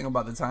 because one thing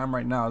about the time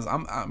right now is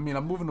I'm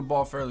moving the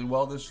ball fairly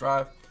well this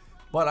drive,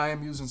 but I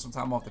am using some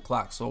time off the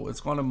clock. So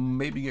it's going to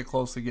maybe get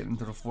close to getting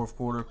into the 4th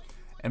quarter.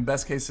 And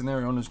best case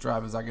scenario on this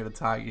drive is I get a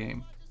tie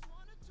game.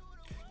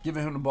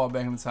 Giving him the ball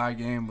back in the tie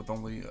game with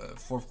only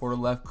 4th quarter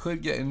left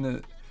could get in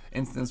the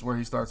instance where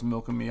he starts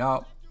milking me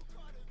out.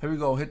 Here we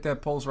go. Hit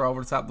that post right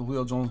over the top of the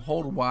wheel. Jones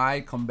hold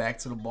wide, come back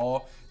to the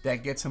ball.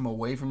 That gets him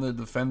away from the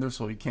defender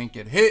so he can't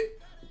get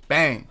hit.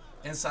 Bang.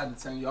 Inside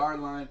the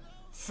 10-yard line.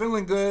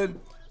 Feeling good.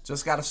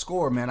 Just got to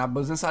score, man. I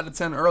was inside the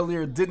 10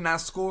 earlier. Did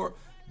not score.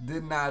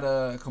 Did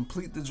not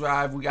complete the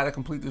drive. We got to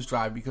complete this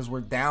drive because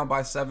we're down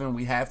by 7.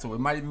 We have to.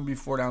 It might even be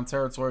 4 down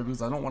territory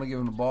because I don't want to give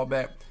him the ball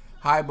back.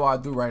 High ball, I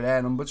do right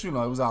at him, but you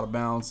know, it was out of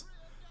bounds.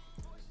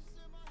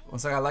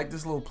 It's like I like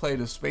this little play,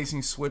 the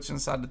spacing switch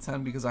inside the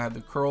 10 because I had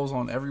the curls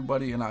on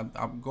everybody, and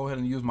I'll go ahead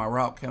and use my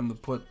route chem to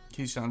put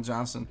Keyshawn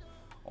Johnson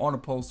on a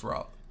post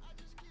route.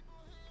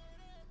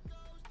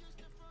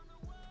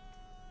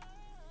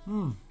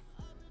 Here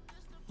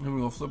we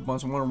go, flip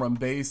bunch. I want to run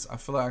base. I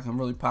feel like I can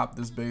really pop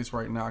this base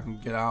right now. I can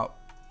get out.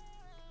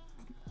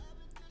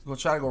 Go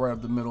try to go right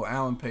up the middle.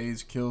 Allen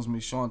Page kills me.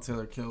 Sean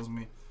Taylor kills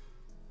me.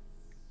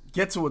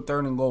 Get to a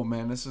 3rd and goal,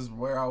 man. This is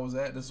where I was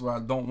at. This is where I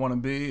don't want to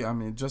be. I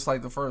mean, just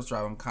like the first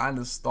drive, I'm kind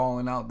of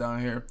stalling out down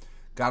here.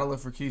 Got to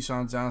look for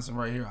Keyshawn Johnson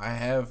right here. I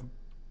have.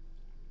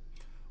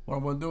 What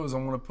I'm going to do is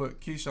I'm going to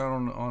put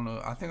Keyshawn on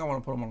a, I think I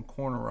want to put him on a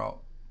corner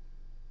route.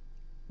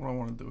 What do I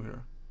want to do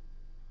here?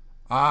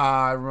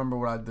 I remember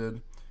what I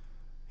did.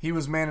 He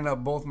was manning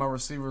up both my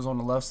receivers on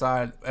the left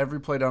side. Every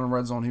play down the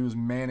red zone, he was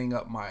manning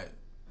up my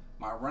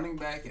running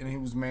back, and he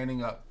was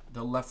manning up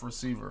the left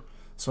receiver.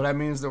 So that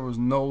means there was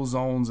no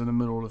zones in the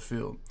middle of the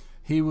field.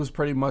 He was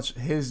pretty much,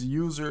 his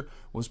user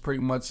was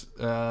pretty much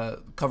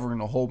covering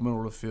the whole middle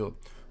of the field.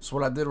 So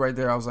what I did right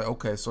there, I was like,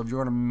 okay, so if you're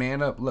going to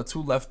man up, let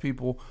 2 left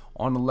people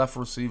on the left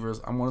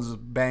receivers, I'm going to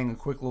just bang a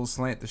quick little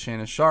slant to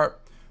Shannon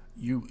Sharp.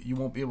 You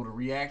won't be able to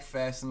react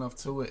fast enough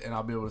to it, and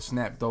I'll be able to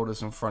snap throw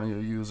this in front of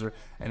your user.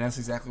 And that's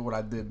exactly what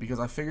I did because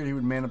I figured he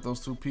would man up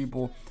those 2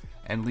 people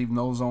and leave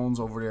no zones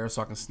over there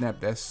so I can snap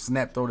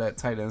throw that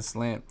tight end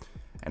slant.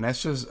 And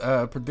that's just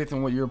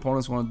predicting what your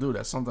opponent's going to do.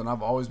 That's something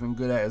I've always been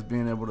good at, is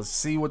being able to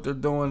see what they're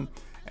doing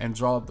and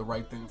draw up the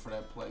right thing for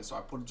that play. So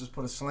I just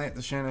put a slant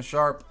to Shannon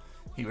Sharp.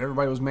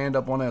 Everybody was manned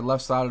up on that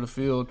left side of the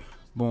field.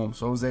 Boom.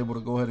 So I was able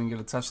to go ahead and get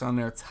a touchdown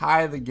there,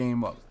 tie the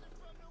game up.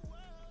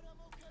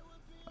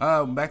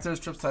 Back to this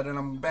trips tight end.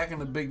 I'm back in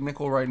the big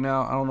nickel right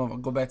now. I don't know if I'll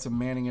go back to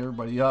manning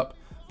everybody up,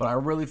 but I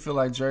really feel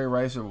like Jerry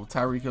Rice or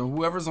Tyreek Hill,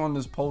 whoever's on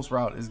this post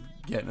route, is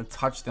getting a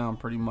touchdown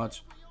pretty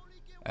much.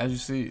 As you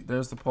see,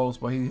 there's the post,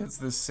 but he hits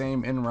this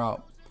same in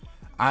route.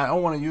 I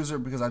don't want to use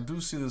it because I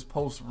do see this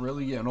post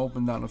really getting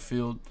open down the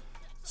field.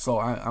 So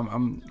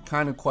I'm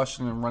kind of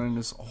questioning running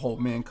this whole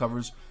man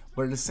coverage.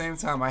 But at the same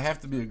time, I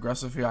have to be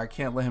aggressive here. I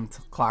can't let him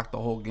clock the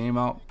whole game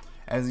out,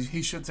 as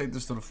he should take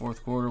this to the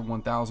 4th quarter,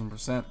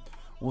 1,000%.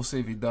 We'll see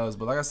if he does.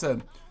 But like I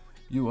said,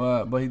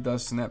 but he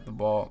does snap the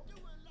ball.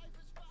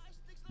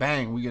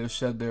 Bang, we get a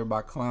shed there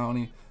by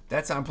Clowney.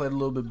 That time played a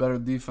little bit better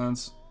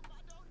defense.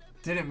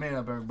 Didn't man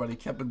up everybody.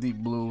 Kept a deep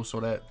blue so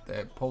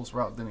that post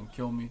route didn't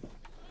kill me.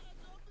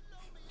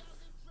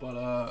 But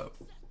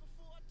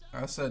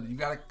like I said, you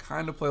got to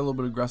kind of play a little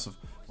bit aggressive.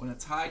 When a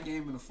tie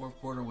game in the 4th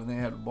quarter, when they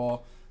had the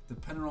ball,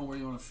 depending on where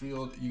you're on the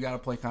field, you got to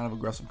play kind of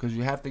aggressive because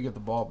you have to get the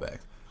ball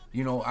back.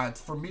 You know,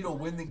 for me to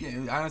win the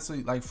game,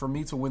 honestly, like for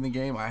me to win the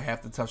game, I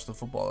have to touch the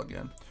football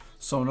again.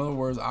 So in other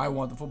words, I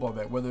want the football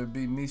back, whether it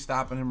be me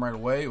stopping him right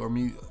away or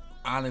me,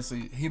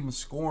 honestly, him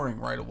scoring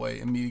right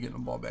away and me getting the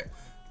ball back.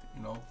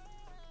 You know.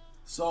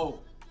 So,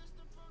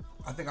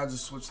 I think I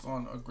just switched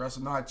on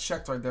aggressive. No, I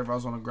checked right there if I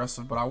was on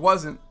aggressive, but I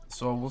wasn't.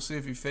 So, we'll see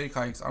if he fake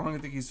hikes. I don't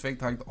even think he's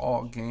fake hiked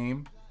all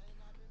game.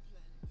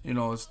 You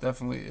know, it's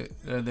definitely,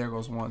 there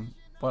goes one.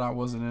 But I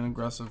wasn't in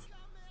aggressive.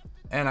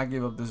 And I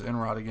gave up this in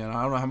route again.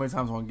 I don't know how many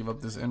times I want to give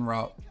up this in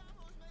route.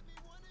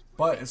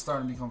 But it's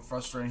starting to become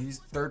frustrating. He's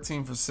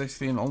 13 for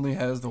 16, only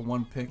has the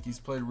 1 pick. He's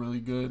played really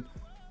good.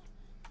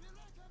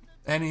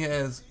 And he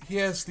has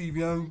Steve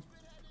Young,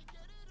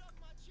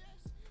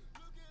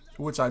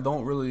 which I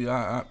don't really,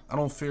 I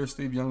don't fear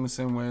Steve Young the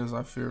same way as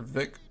I fear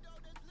Vic.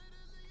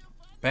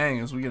 Bang,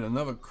 as we get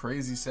another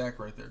crazy sack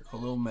right there.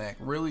 Khalil Mack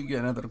really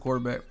getting after the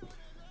quarterback.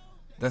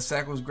 That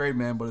sack was great,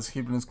 man, but it's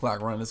keeping his clock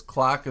running. His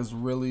clock is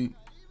really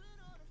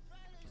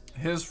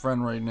his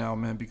friend right now,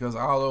 man, because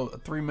although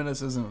 3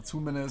 minutes isn't 2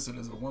 minutes, it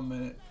is a 1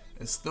 minute,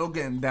 it's still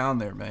getting down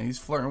there, man. He's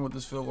flirting with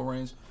this field goal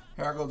range.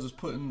 Here I go, just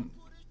putting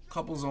a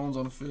couple zones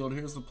on the field.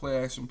 Here's the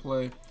play action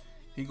play.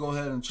 He go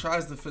ahead and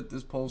tries to fit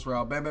this post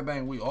route. Bang, bang,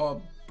 bang. We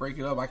all break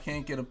it up. I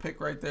can't get a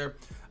pick right there.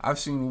 I've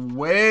seen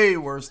way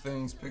worse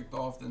things picked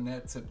off than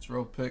that tip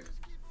drill pick.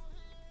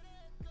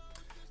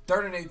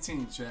 3rd and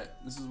 18,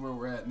 chat. This is where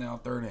we're at now,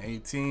 3rd and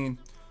 18.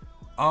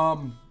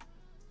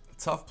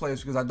 Tough place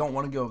because I don't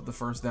want to give up the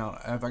first down.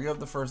 If I give up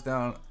the first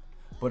down,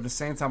 but at the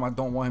same time, I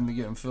don't want him to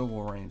get in field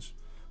goal range.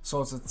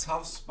 So it's a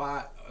tough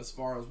spot as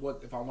far as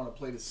what if I want to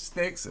play the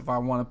sticks, if I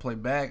want to play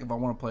back, if I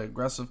want to play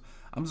aggressive.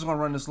 I'm just gonna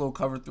run this little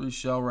cover 3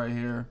 shell right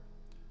here,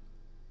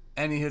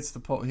 and he hits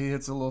the he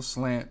hits a little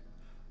slant.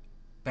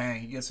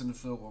 Bang! He gets in the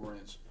field goal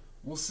range.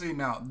 We'll see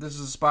now. This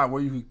is a spot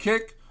where you can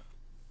kick.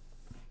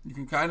 You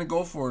can kind of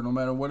go for it no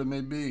matter what it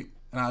may be.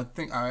 And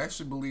I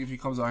actually believe he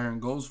comes out here and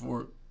goes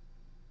for it.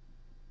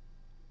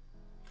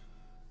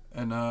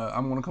 And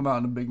I'm going to come out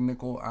in the big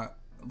nickel.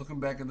 Looking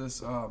back at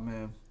this, oh,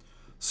 man.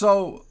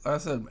 So, like I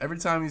said, every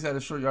time he's had a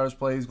short yardage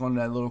play, he's going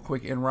to that little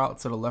quick in route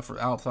to the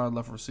outside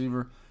left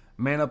receiver.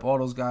 Man up all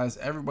those guys.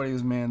 Everybody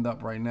is manned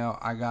up right now.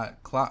 I got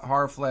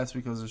hard flats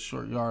because of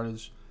short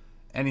yardage.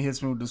 And he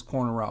hits me with this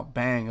corner route.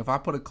 Bang. If I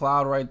put a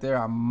cloud right there,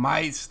 I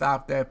might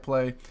stop that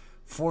play.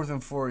 4th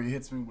and 4, he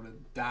hits me with a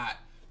dot.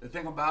 The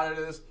thing about it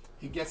is,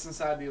 he gets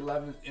inside the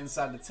 11,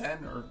 inside the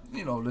 10, or,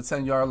 you know, the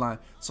 10-yard line.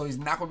 So he's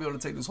not going to be able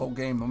to take this whole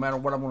game. No matter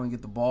what, I'm going to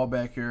get the ball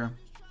back here.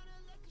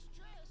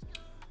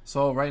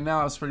 So right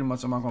now, it's pretty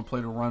much I'm not going to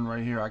play the run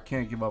right here. I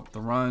can't give up the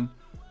run.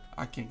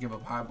 I can't give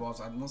up high balls.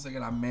 Once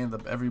again, I manned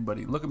up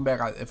everybody. Looking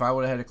back, if I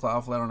would have had a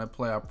cloud flat on that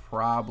play, I'd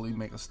probably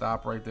make a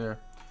stop right there.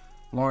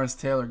 Lawrence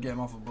Taylor getting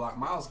off a block.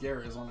 Myles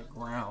Garrett is on the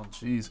ground.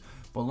 Jeez.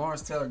 But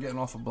Lawrence Taylor getting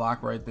off a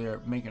block right there,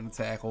 making a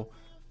tackle.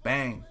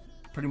 Bang.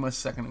 Pretty much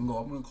 2nd and goal.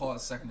 I'm going to call it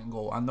 2nd and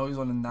goal. I know he's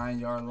on the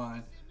 9-yard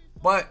line,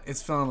 but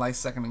it's feeling like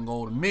 2nd and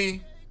goal to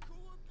me.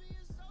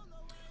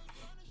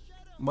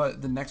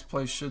 But the next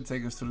play should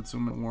take us to the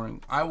 2-minute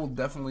warning. I will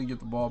definitely get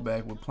the ball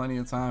back with plenty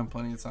of time,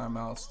 plenty of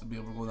timeouts to be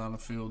able to go down the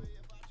field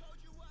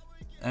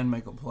and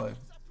make a play.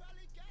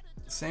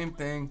 Same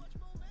thing.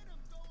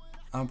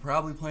 I'm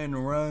probably playing the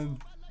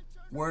run.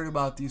 Worried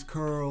about these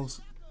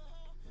curls,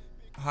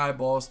 high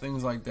balls,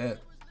 things like that.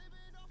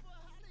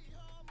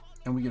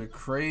 And we get a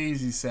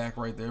crazy sack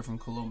right there from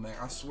Khalil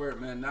Mack. I swear,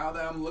 man, now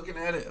that I'm looking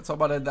at it, talk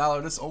about that dollar,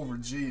 this over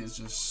G is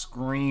just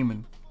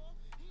screaming.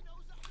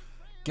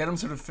 Get him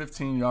to the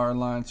 15-yard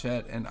line,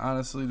 chat. And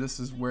honestly, this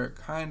is where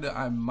kind of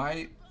I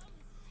might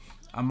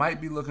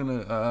be looking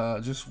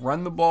to just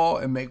run the ball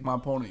and make my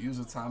opponent use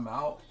a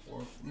timeout,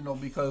 or, you know,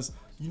 because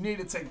you need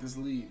to take this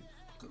lead.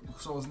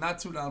 So it's not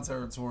 2-down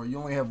territory. You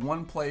only have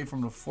 1 play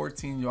from the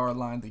 14-yard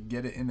line to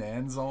get it in the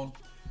end zone.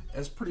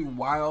 It's pretty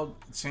wild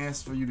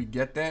chance for you to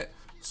get that.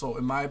 So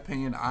in my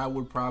opinion, I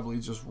would probably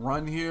just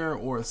run here,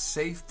 or a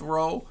safe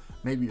throw,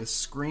 maybe a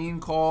screen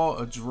call,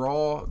 a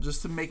draw,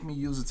 just to make me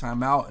use a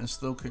timeout and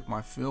still kick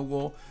my field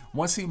goal.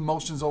 Once he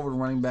motions over the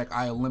running back,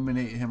 I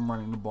eliminate him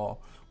running the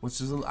ball, which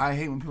is, I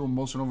hate when people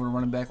motion over the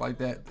running back like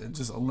that. It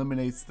just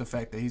eliminates the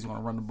fact that he's going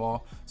to run the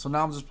ball. So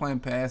now I'm just playing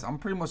pass. I'm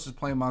pretty much just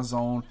playing my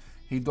zone.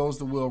 He throws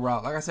the wheel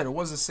route. Like I said, it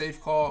was a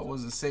safe call. It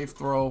was a safe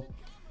throw.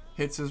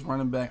 Hits his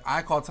running back.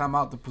 I call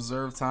timeout to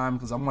preserve time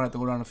because I'm going to have to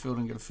go down the field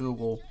and get a field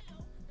goal.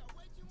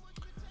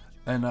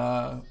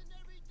 And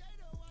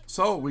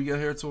so we get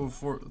here to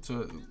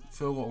field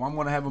goal. I'm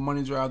going to have a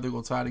money drive. They're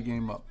going to tie the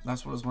game up.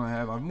 That's what it's going to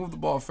have. I've moved the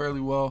ball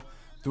fairly well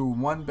through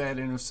 1 bad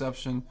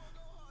interception.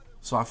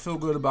 So I feel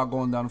good about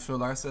going down the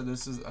field. Like I said,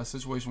 this is a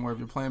situation where if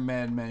you're playing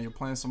Madden, man, you're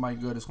playing somebody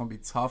good, it's going to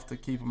be tough to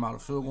keep them out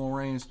of field goal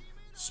range,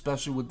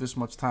 especially with this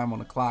much time on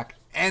the clock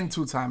and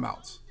 2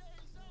 timeouts.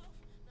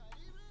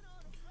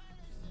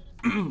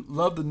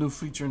 Love the new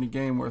feature in the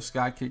game where a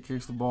sky kick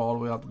kicks the ball all the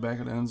way out the back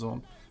of the end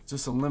zone.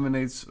 Just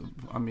eliminates,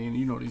 I mean,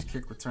 you know, these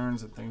kick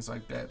returns and things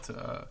like that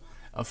to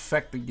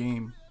affect the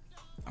game.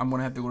 I'm going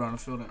to have to go down the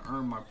field and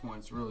earn my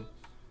points, really.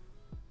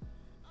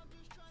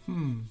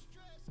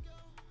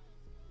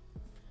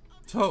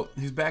 So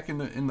he's back in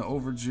the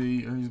over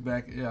G, or he's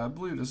back. Yeah, I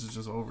believe this is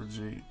just over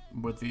G.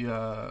 With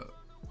the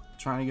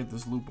trying to get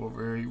this loop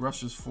over here, he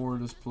rushes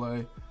forward this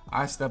play.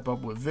 I step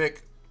up with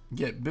Vic,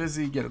 get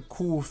busy, get a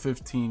cool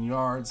 15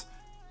 yards.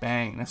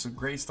 Bang! That's a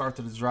great start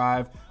to the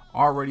drive.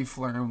 Already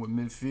flirting with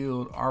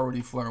midfield,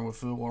 already flirting with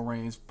field goal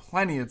range.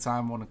 Plenty of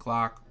time on the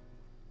clock.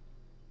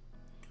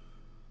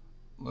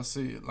 Let's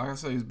see. Like I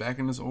said, he's back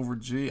in this over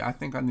G. I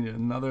think I need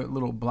another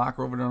little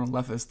blocker over there on the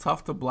left. It's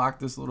tough to block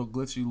this little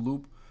glitchy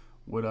loop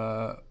with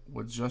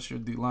just your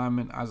D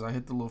lineman. As I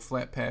hit the little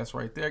flat pass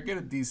right there, get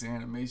a decent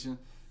animation,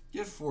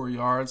 get 4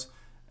 yards,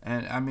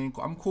 and I mean,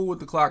 I'm cool with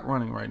the clock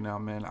running right now,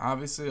 man.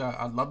 Obviously,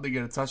 I'd love to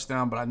get a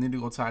touchdown, but I need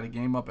to go tie the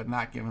game up and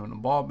not give him the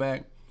ball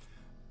back.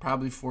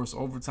 Probably force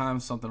overtime,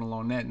 something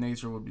along that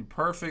nature would be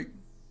perfect.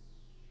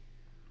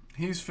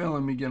 He's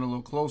feeling me getting a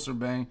little closer,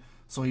 bang.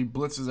 So he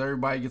blitzes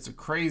everybody, gets a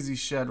crazy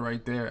shed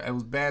right there. It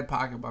was bad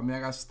pocket by me.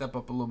 I got to step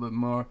up a little bit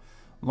more.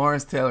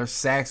 Lawrence Taylor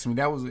sacks me.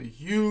 That was a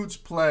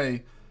huge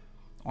play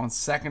on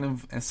second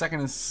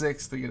and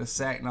 6 to get a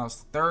sack. Now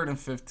it's 3rd and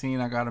 15.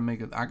 I gotta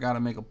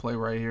make a play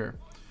right here.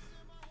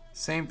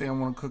 Same thing I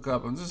want to cook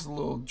up. And just a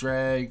little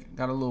drag.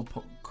 Got a little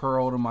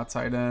curl to my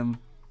tight end.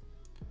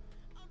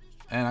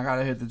 And I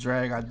gotta hit the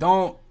drag. I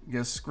don't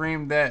get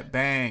screamed at.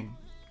 Bang.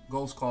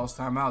 Ghost calls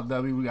timeout.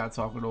 Dubby, we gotta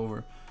talk it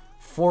over.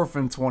 4th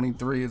and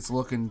 23. It's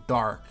looking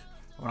dark.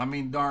 When I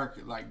mean dark,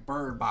 like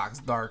bird box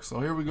dark.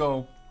 So here we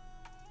go.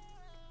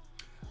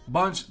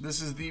 Bunch,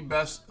 this is the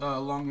best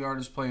long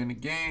yardage play in the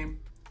game.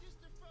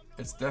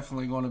 It's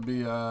definitely going to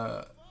be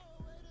a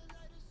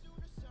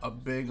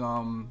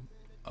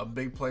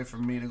big play for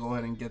me to go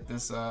ahead and get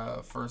this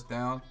first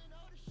down.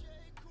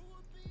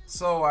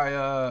 So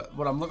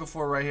what I'm looking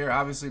for right here,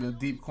 obviously the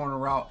deep corner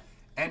route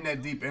and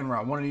that deep in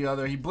route, one or the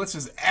other. He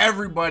blitzes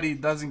everybody,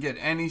 doesn't get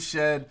any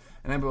shed,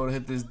 and I'm able to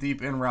hit this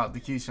deep in route to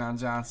Keyshawn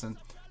Johnson.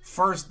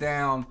 First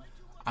down.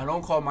 I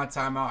don't call my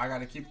timeout. I got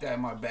to keep that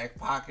in my back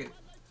pocket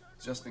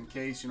just in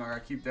case. You know, I got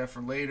to keep that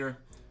for later.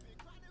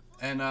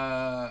 And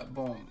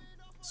boom.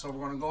 So we're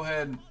going to go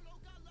ahead.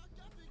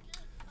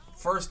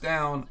 First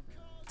down.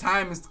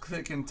 Time is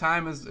clicking.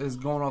 Time is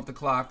going off the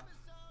clock.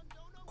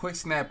 Quick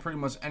snap, pretty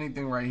much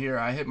anything right here.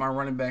 I hit my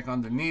running back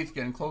underneath,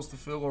 getting close to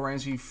field goal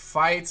range. He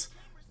fights.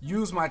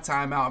 Use my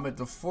timeout. I'm at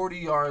the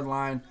 40-yard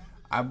line.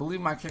 I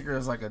believe my kicker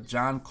is like a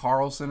John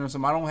Carlson or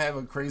something. I don't have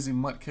a crazy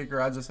mutt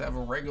kicker. I just have a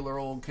regular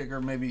old kicker,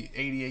 maybe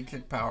 88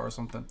 kick power or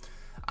something.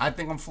 I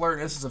think I'm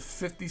flirting. This is a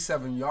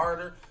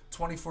 57-yarder,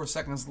 24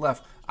 seconds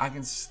left. I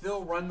can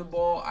still run the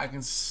ball. I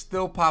can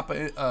still pop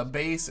a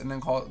base and then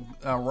call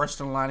rush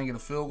to the line and get a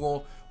field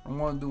goal. What I'm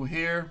going to do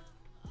here,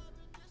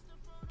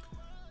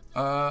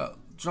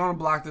 trying to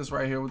block this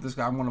right here with this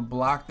guy. I'm going to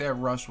block that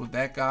rush with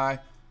that guy.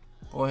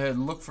 Go ahead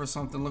and look for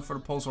something. Look for the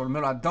post over the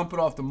middle. I dump it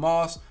off the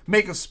Moss.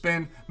 Make a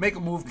spin. Make a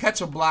move. Catch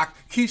a block.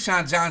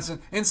 Keyshawn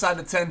Johnson inside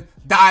the 10.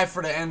 Dive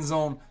for the end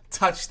zone.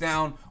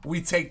 Touchdown.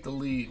 We take the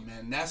lead,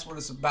 man. That's what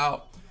it's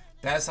about.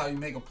 That's how you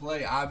make a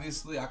play.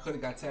 Obviously, I could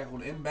have got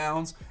tackled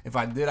inbounds. If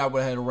I did, I would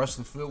have had to rush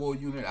the field goal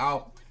unit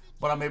out.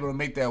 But I'm able to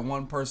make that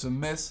one person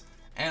miss.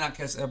 And I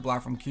catch that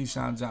block from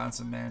Keyshawn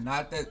Johnson, man.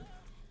 Not that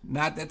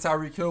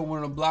Tyreek Hill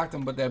wouldn't have blocked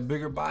him, but that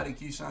bigger body,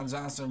 Keyshawn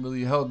Johnson,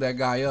 really held that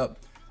guy up.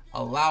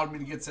 Allowed me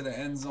to get to the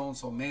end zone.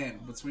 So, man,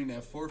 between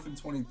that 4th and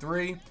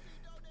 23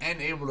 and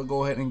able to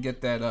go ahead and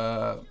get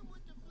that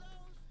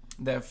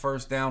that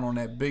first down on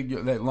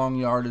that long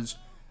yardage,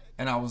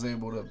 and I was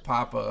able to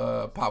pop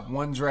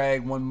one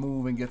drag, one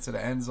move, and get to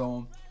the end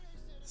zone.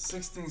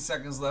 16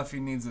 seconds left. He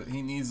needs a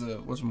He needs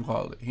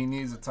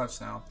a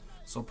touchdown.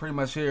 So pretty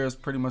much here is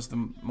pretty much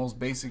the most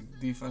basic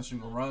defense you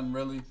can run,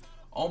 really.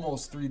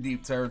 Almost 3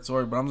 deep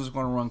territory, but I'm just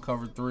going to run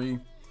cover 3.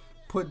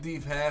 Put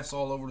deep halves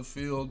all over the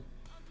field.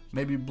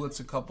 Maybe blitz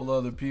a couple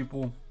other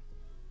people.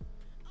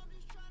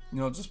 You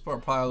know, just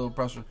apply a little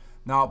pressure.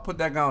 Now, I'll put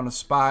that guy on a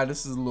spy.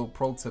 This is a little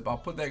pro tip. I'll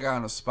put that guy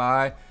on a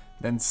spy,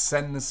 then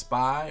send the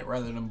spy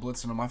rather than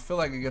blitzing him. I feel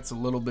like it gets a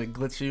little bit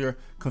glitchier,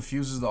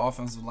 confuses the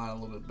offensive line a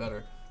little bit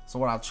better. So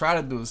what I'll try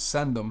to do is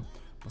send him.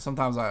 But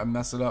sometimes I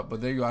mess it up.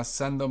 But there you go. I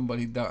send him, but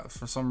he does,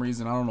 for some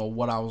reason, I don't know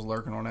what I was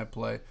lurking on that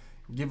play.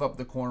 Give up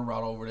the corner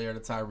route over there to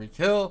Tyreek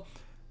Hill.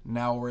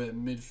 Now we're at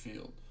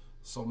midfield.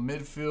 So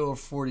midfield,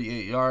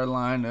 48-yard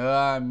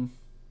line.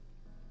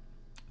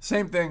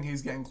 Same thing.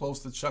 He's getting close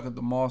to Chuck at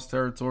the Moss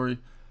territory.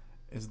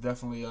 It's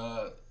definitely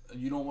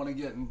you don't want to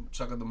get in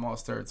Chuck at the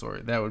Moss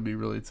territory. That would be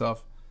really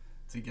tough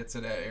to get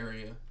to that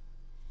area.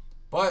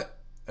 But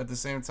at the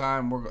same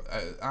time,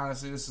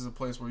 honestly, this is a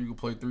place where you can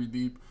play 3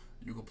 deep.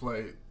 You can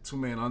play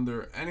 2-man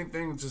under.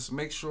 Anything, just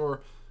make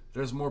sure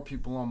there's more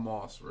people on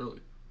Moss, really.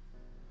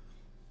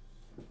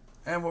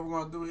 And what we're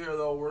going to do here,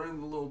 though, we're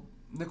in the little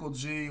nickel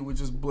G. We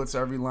just blitz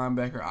every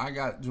linebacker. I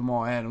got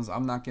Jamal Adams.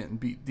 I'm not getting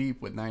beat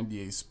deep with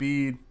 98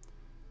 speed.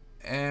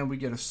 And we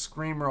get a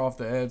screamer off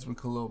the edge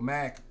with Khalil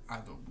Mack.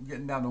 I'm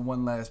getting down to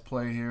one last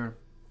play here.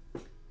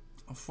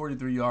 A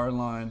 43-yard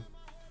line.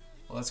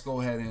 Well, let's go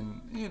ahead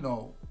and, you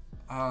know,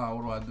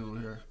 what do I do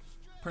here?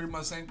 Pretty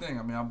much same thing.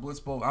 I mean, I blitz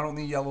both. I don't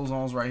need yellow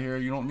zones right here.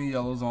 You don't need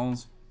yellow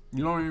zones.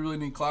 You don't even really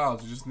need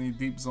clouds. You just need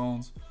deep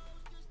zones.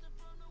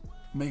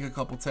 Make a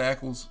couple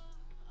tackles.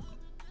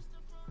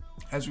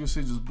 As you can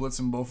see, just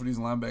blitzing both of these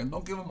linebackers.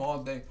 Don't give them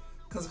all day.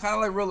 Because it's kind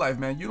of like real life,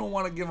 man. You don't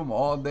want to give them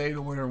all day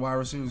to where wide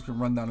receivers can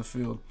run down the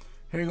field.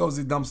 Here he goes.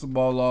 He dumps the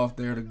ball off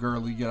there to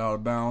Gurley. Get out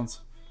of bounds.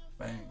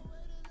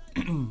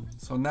 Bang.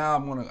 So now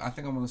I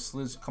think I'm gonna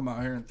switch, come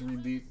out here in 3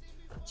 deep.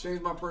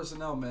 Change my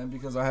personnel, man,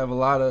 because I have a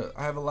lot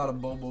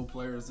of Bobo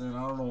players, and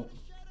I don't know.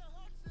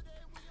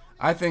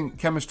 I think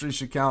chemistry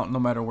should count no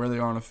matter where they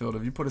are on the field.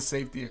 If you put a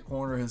safety at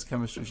corner, his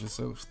chemistry should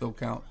still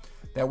count.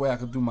 That way I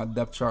could do my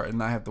depth chart and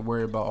not have to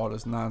worry about all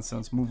this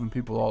nonsense, moving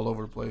people all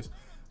over the place.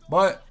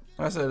 But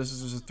like I said, this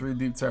is just a 3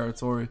 deep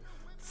territory,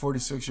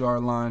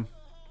 46-yard line.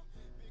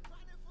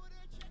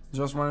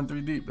 Just running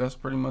 3 deep. That's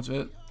pretty much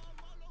it.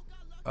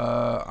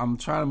 I'm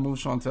trying to move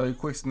Chantelli.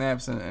 Quick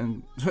snaps,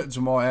 and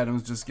Jamal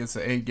Adams just gets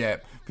an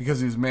A-gap because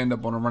he was manned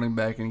up on a running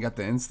back and he got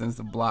the instance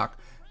to block.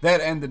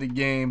 That ended the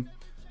game.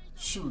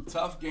 Shoot,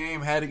 tough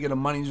game. Had to get a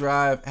money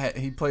drive.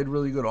 He played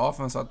really good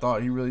offense. I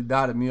thought he really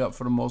dotted me up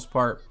for the most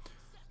part.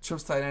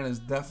 Trips tight end is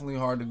definitely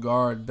hard to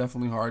guard,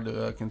 definitely hard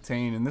to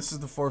contain. And this is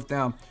the 4th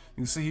down.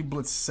 You can see he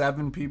blitzed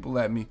 7 people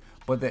at me.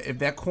 But if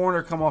that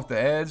corner come off the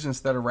edge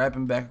instead of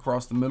wrapping back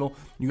across the middle,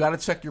 you got to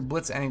check your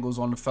blitz angles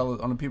on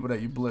the people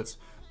that you blitz.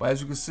 But as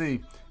you can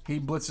see, he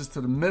blitzes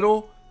to the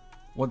middle.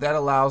 What that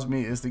allows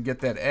me is to get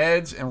that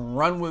edge and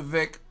run with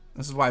Vic.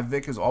 This is why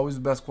Vic is always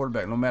the best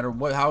quarterback. No matter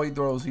how he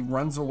throws, he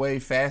runs away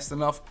fast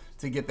enough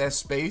to get that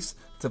space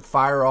to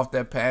fire off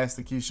that pass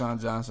to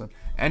Keyshawn Johnson.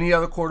 Any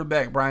other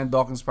quarterback, Brian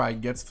Dawkins probably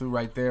gets through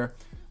right there.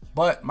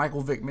 But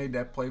Michael Vick made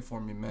that play for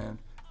me, man.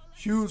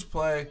 Huge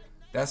play.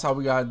 That's how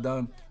we got it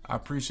done. I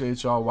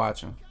appreciate y'all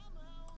watching.